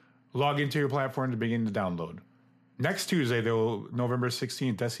 Log into your platform to begin the download. Next Tuesday, though, November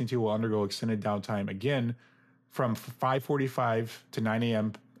 16th, Destiny 2 will undergo extended downtime again from 5:45 to 9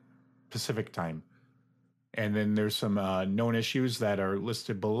 a.m. Pacific time. And then there's some known issues that are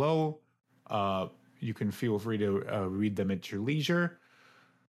listed below. You can feel free to read them at your leisure.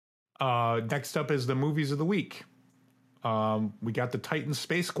 Next up is the movies of the week. We got the Titan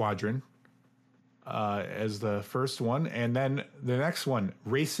Space Squadron as the first one. And then the next one,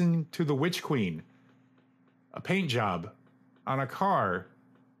 Racing to the Witch Queen. A paint job on a car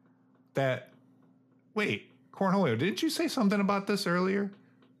that... Wait, Cornholio, didn't you say something about this earlier?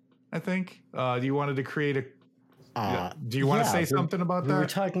 I think you wanted to create a. Do you want to say something about that? We were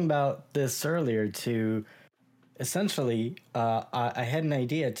talking about this earlier. To essentially, I had an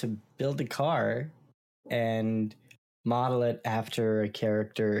idea to build a car and model it after a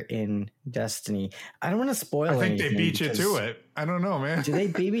character in Destiny. I don't want to spoil. I think they beat you to it. I don't know, man. Do they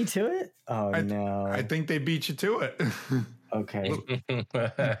beat me to it? Oh no! I think they beat you to it. Okay.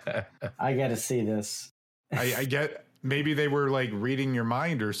 I got to see this. I get. maybe they were like reading your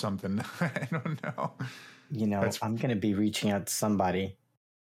mind or something. I don't know. You know, I'm going to be reaching out to somebody.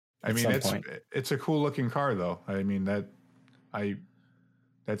 I mean, it's a cool looking car though. I mean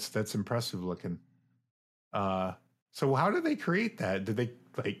that's impressive looking. So how did they create that? Did they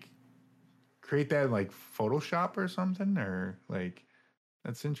like create that in like Photoshop or something, or like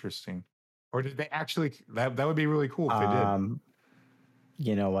that's interesting? Or did they actually that would be really cool if they did.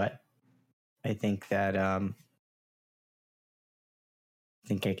 You know what? I think that I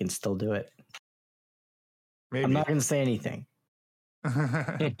think I can still do it. Maybe. I'm not going to say anything.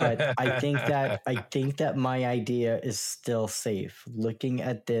 But I think that my idea is still safe. Looking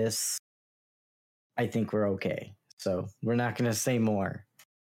at this, I think we're okay. So we're not going to say more.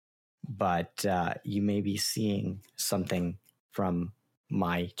 But you may be seeing something from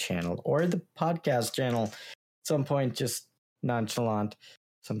my channel or the podcast channel at some point, just nonchalant,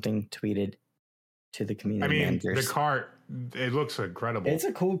 something tweeted to the community managers. The car, it looks incredible. It's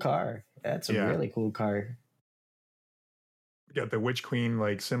a cool car. That's a really cool car. Got the Witch Queen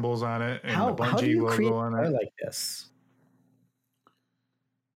like symbols on it and the Bungie logo on it. Like this,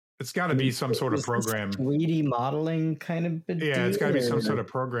 it's got to be some sort of program. 3D modeling kind of. Yeah, it's got to be some sort of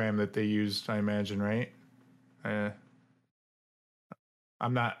program that they used, I imagine, right?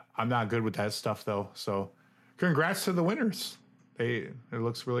 I'm not good with that stuff though. So, congrats to the winners. It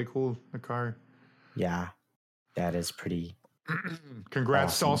looks really cool. The car. Yeah, that is pretty.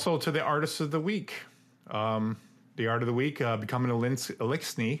 Congrats awesome. Also to the artists of the week. The art of the week becoming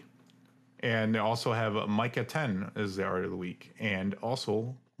Elixni, and they also have Micah 10 as the art of the week, and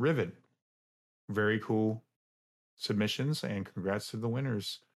also Rivet. Very cool submissions, and congrats to the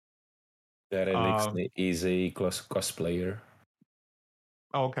winners. That Elixni is a cosplayer.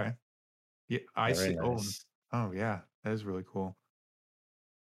 Oh, okay. Yeah, I Very see. Nice. Oh, yeah, that is really cool.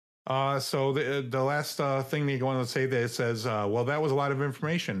 So the last thing that you want to say that says, well, that was a lot of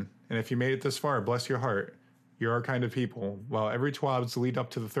information, and if you made it this far, bless your heart. You're our kind of people. While every TWAB's lead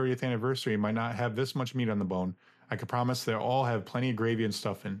up to the 30th anniversary might not have this much meat on the bone, I can promise they'll all have plenty of gravy and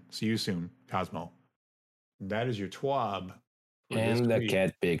stuffing. See you soon, Cosmo. That is your TWAB. And the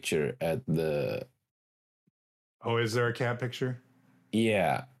cat picture at the... Oh, is there a cat picture?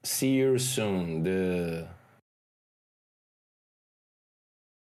 Yeah. See you soon.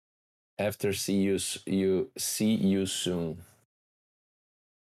 After see you soon.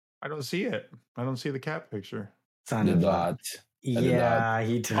 I don't see it. I don't see the cat picture. The dot. Yeah,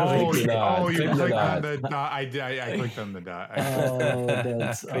 he totally did. Oh, you clicked on the dot. I clicked on the dot.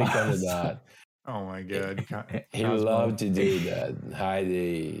 That's clicked on the dot. Oh my god. He loved to do that. Hide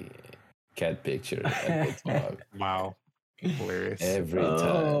a cat picture at the top. Wow. Hilarious. Every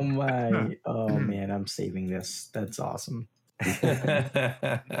time. Oh man, I'm saving this. That's awesome.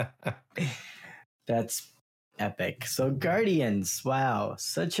 That's epic. So Guardians, wow,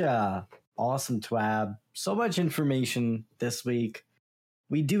 such a awesome TWAB. So much information this week.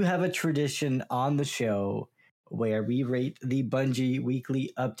 We do have a tradition on the show where we rate the Bungie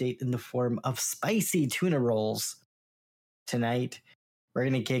weekly update in the form of spicy tuna rolls. Tonight, we're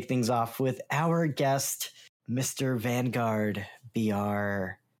going to kick things off with our guest, Mr. Vanguard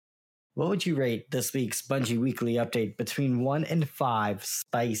BR. What would you rate this week's Bungie weekly update between 1 and 5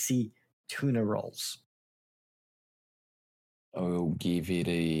 spicy tuna rolls? I will give it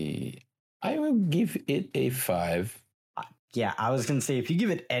a 5. Yeah, I was going to say, if you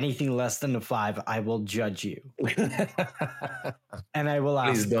give it anything less than a 5, I will judge you. And I will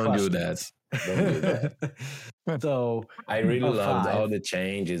ask Please don't questions. do that. Don't do that. So I really loved all the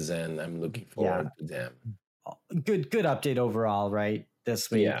changes, and I'm looking forward to them. Good update overall, right? This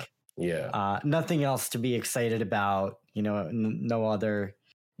week. Yeah. Nothing else to be excited about. You know, no other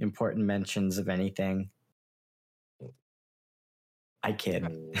important mentions of anything. I kid.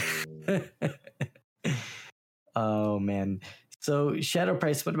 Oh man. So Shadow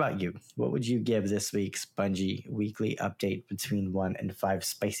Price, what about you? What would you give this week's Bungie weekly update between 1 and 5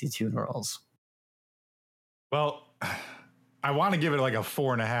 spicy tuna rolls? Well, I want to give it like a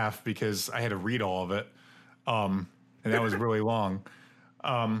 4.5 because I had to read all of it. And that was really long.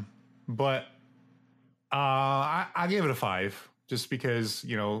 But I gave it a 5 just because,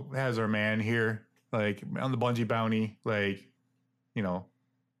 you know, it has our man here, like on the Bungie bounty, like, you know,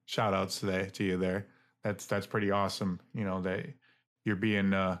 shout outs to you there. That's pretty awesome. You know, that you're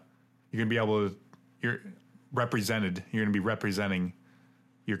being, you're going to be able to, you're represented. You're going to be representing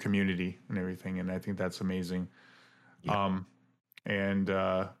your community and everything. And I think that's amazing. Yeah.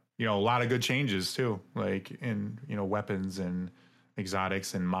 You know, a lot of good changes too, like in, you know, weapons and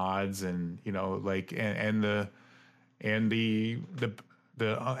exotics and mods and, you know, like, and the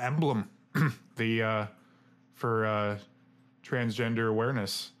emblem, for transgender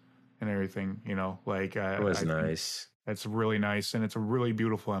awareness and everything. You know, like It was nice. That's really nice, and it's a really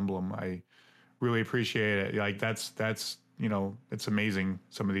beautiful emblem. I really appreciate it. Like that's you know, it's amazing.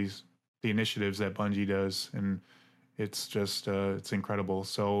 Some of the initiatives that Bungie does, and it's just it's incredible.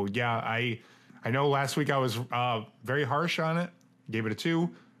 So yeah, I know last week I was very harsh on it. Gave it a 2.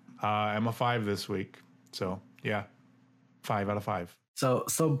 I'm a 5 this week. So yeah, 5 out of 5. So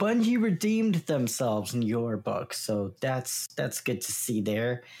Bungie redeemed themselves in your book. So that's good to see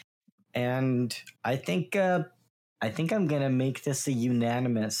there. And I think I'm gonna make this a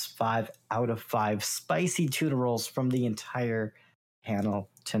unanimous 5 out of 5 spicy tuna rolls from the entire panel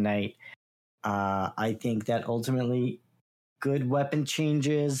tonight. I think that ultimately good weapon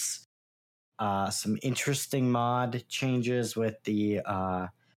changes, some interesting mod changes with the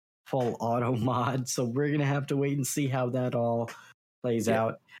full auto mod. So we're gonna have to wait and see how that all plays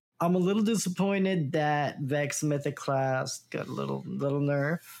out. I'm a little disappointed that Vex Mythic class got a little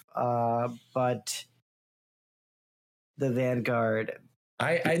nerf, but the Vanguard.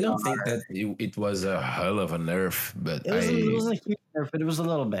 I don't think that it was a hell of a nerf, but It wasn't a huge nerf, but it was a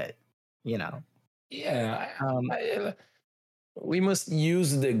little bit, you know. Yeah, we must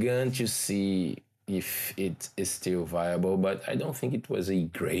use the gun to see if it is still viable, but I don't think it was a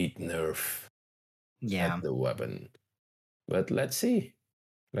great nerf at the weapon. But let's see.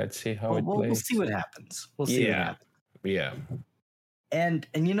 Let's see how it plays. We'll see what happens. We'll see what happens. Yeah. And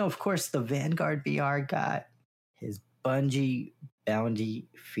you know, of course, the Vanguard BR got his Bungie bounty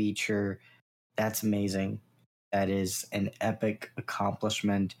feature. That's amazing. That is an epic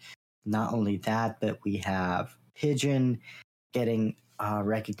accomplishment. Not only that, but we have Pigeon getting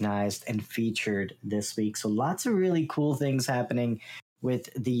recognized and featured this week. So lots of really cool things happening with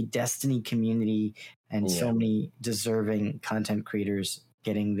the Destiny community, and so many deserving content creators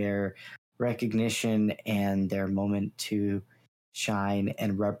getting their recognition and their moment to shine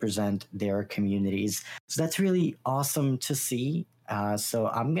and represent their communities. So that's really awesome to see. So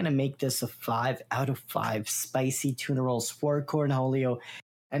I'm going to make this a 5 out of 5 spicy tuna rolls for Cornholio.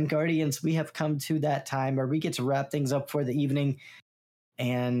 And Guardians, we have come to that time where we get to wrap things up for the evening.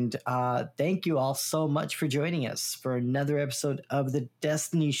 And thank you all so much for joining us for another episode of the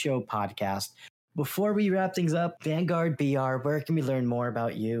Destiny Show podcast. Before we wrap things up, Vanguard BR, where can we learn more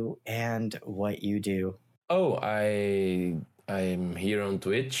about you and what you do? Oh, I'm here on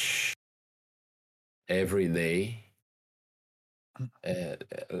Twitch every day.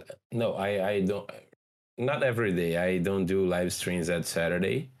 No, I don't. Not every day. I don't do live streams at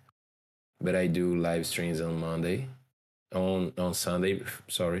Saturday, but I do live streams on Monday, on Sunday.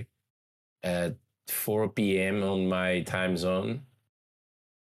 Sorry, at 4 p.m. on my time zone.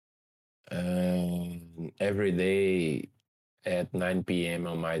 Every day at 9 p.m.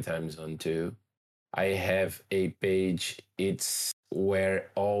 on my time zone too. I have a page. It's where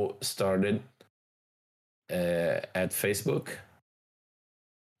all started at Facebook.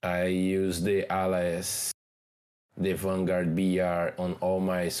 I use the alias TheVanguardBR on all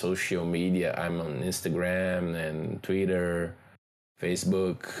my social media. I'm on Instagram and Twitter,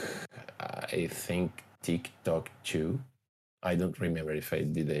 Facebook, I think TikTok too. I don't remember if I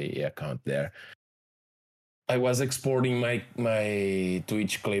did a account there. I was exporting my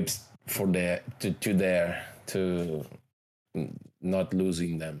Twitch clips for to there to not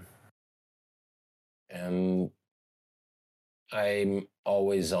losing them. And I'm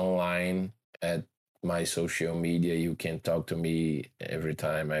always online at my social media. You can talk to me every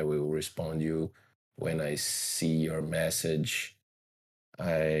time. I will respond you when I see your message.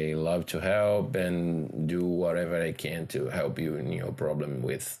 I love to help and do whatever I can to help you in your problem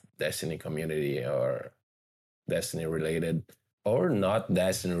with Destiny community or Destiny related or not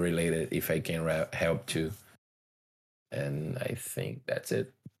Destiny related if I can help too. And I think that's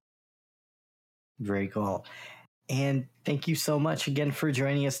it. Very cool. And thank you so much again for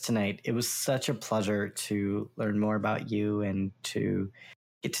joining us tonight. It was such a pleasure to learn more about you and to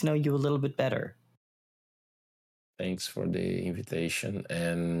get to know you a little bit better. Thanks for the invitation.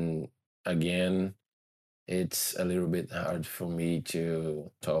 And again, it's a little bit hard for me to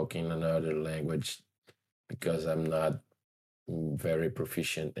talk in another language because I'm not very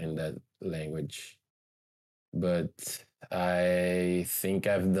proficient in that language. But I think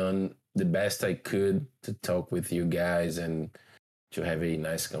I've done the best I could to talk with you guys and to have a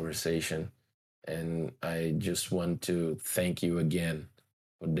nice conversation. And I just want to thank you again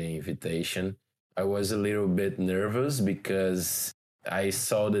for the invitation. I was a little bit nervous because I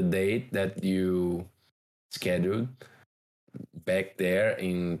saw the date that you scheduled back there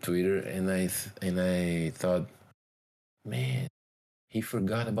in Twitter, and I thought, man, he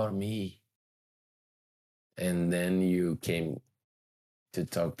forgot about me. and then you came to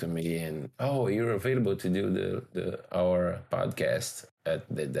talk to me, and you're available to do our podcast at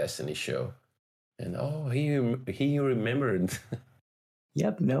the Destiny Show, and he remembered.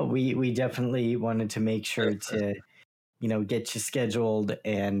 Yep. No, we definitely wanted to make sure to, get you scheduled,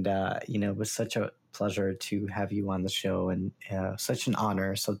 and it was such a pleasure to have you on the show, and such an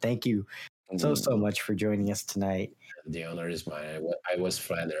honor. So thank you so much for joining us tonight. The honor is mine. I was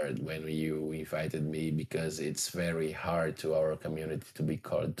flattered when you invited me, because it's very hard to our community to be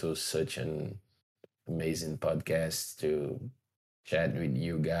called to such an amazing podcast, to chat with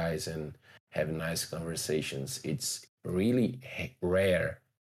you guys and have nice conversations. It's really rare,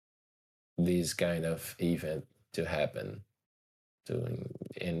 this kind of event to happen,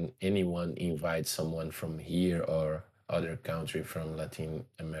 and anyone invite someone from here or other country from Latin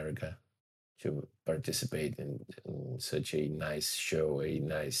America to participate in such a nice show, a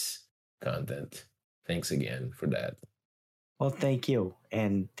nice content. Thanks again for that. Well, thank you.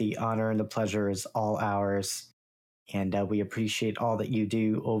 And the honor and the pleasure is all ours. And we appreciate all that you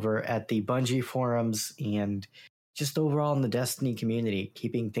do over at the Bungie forums and just overall in the Destiny community,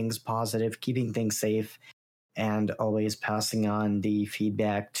 keeping things positive, keeping things safe, and always passing on the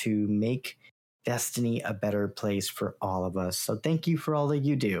feedback to make Destiny a better place for all of us. So thank you for all that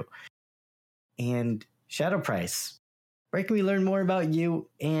you do. And Shadow Price, where can we learn more about you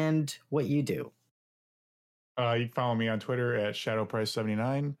and what you do? You can follow me on Twitter at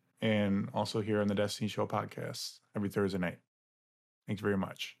ShadowPrice79, and also here on the Destiny Show podcast every Thursday night. Thanks very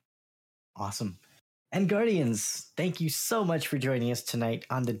much. Awesome. And Guardians, thank you so much for joining us tonight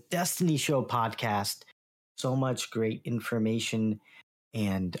on the Destiny Show podcast. So much great information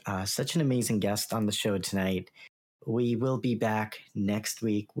and such an amazing guest on the show tonight. We will be back next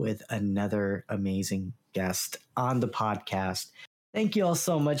week with another amazing guest on the podcast. Thank you all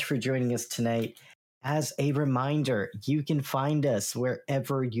so much for joining us tonight. As a reminder, you can find us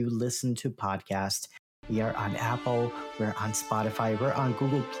wherever you listen to podcasts. We are on Apple, we're on Spotify, we're on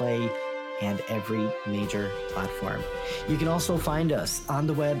Google Play, and every major platform. You can also find us on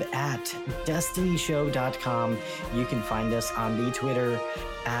the web at destinyshow.com. You can find us on the Twitter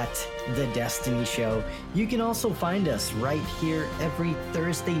at The Destiny Show. You can also find us right here every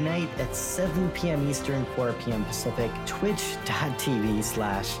Thursday night at 7 p.m. Eastern, 4 p.m. Pacific,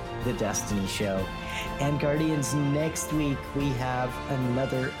 twitch.tv/The Destiny Show. And Guardians, next week we have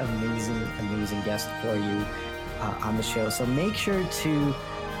another amazing guest for you on the show. So make sure to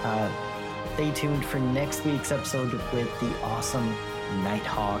stay tuned for next week's episode with the awesome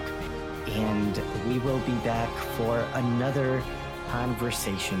Nighthawk. And we will be back for another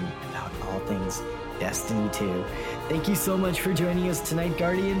conversation about all things Destiny 2. Thank you so much for joining us tonight,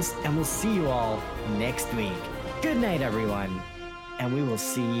 Guardians, and we'll see you all next week. Good night, everyone, and we will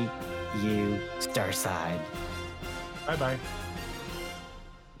see you Starside. Bye-bye.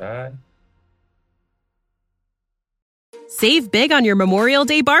 Bye. Save big on your Memorial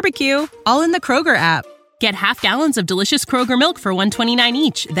Day barbecue, all in the Kroger app. Get half gallons of delicious Kroger milk for $1.29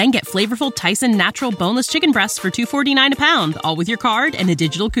 each. Then get flavorful Tyson natural boneless chicken breasts for $2.49 a pound, all with your card and a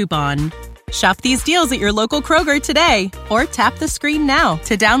digital coupon. Shop these deals at your local Kroger today, or tap the screen now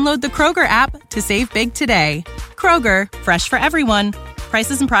to download the Kroger app to save big today. Kroger, fresh for everyone.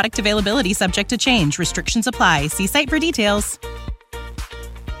 Prices and product availability subject to change. Restrictions apply. See site for details.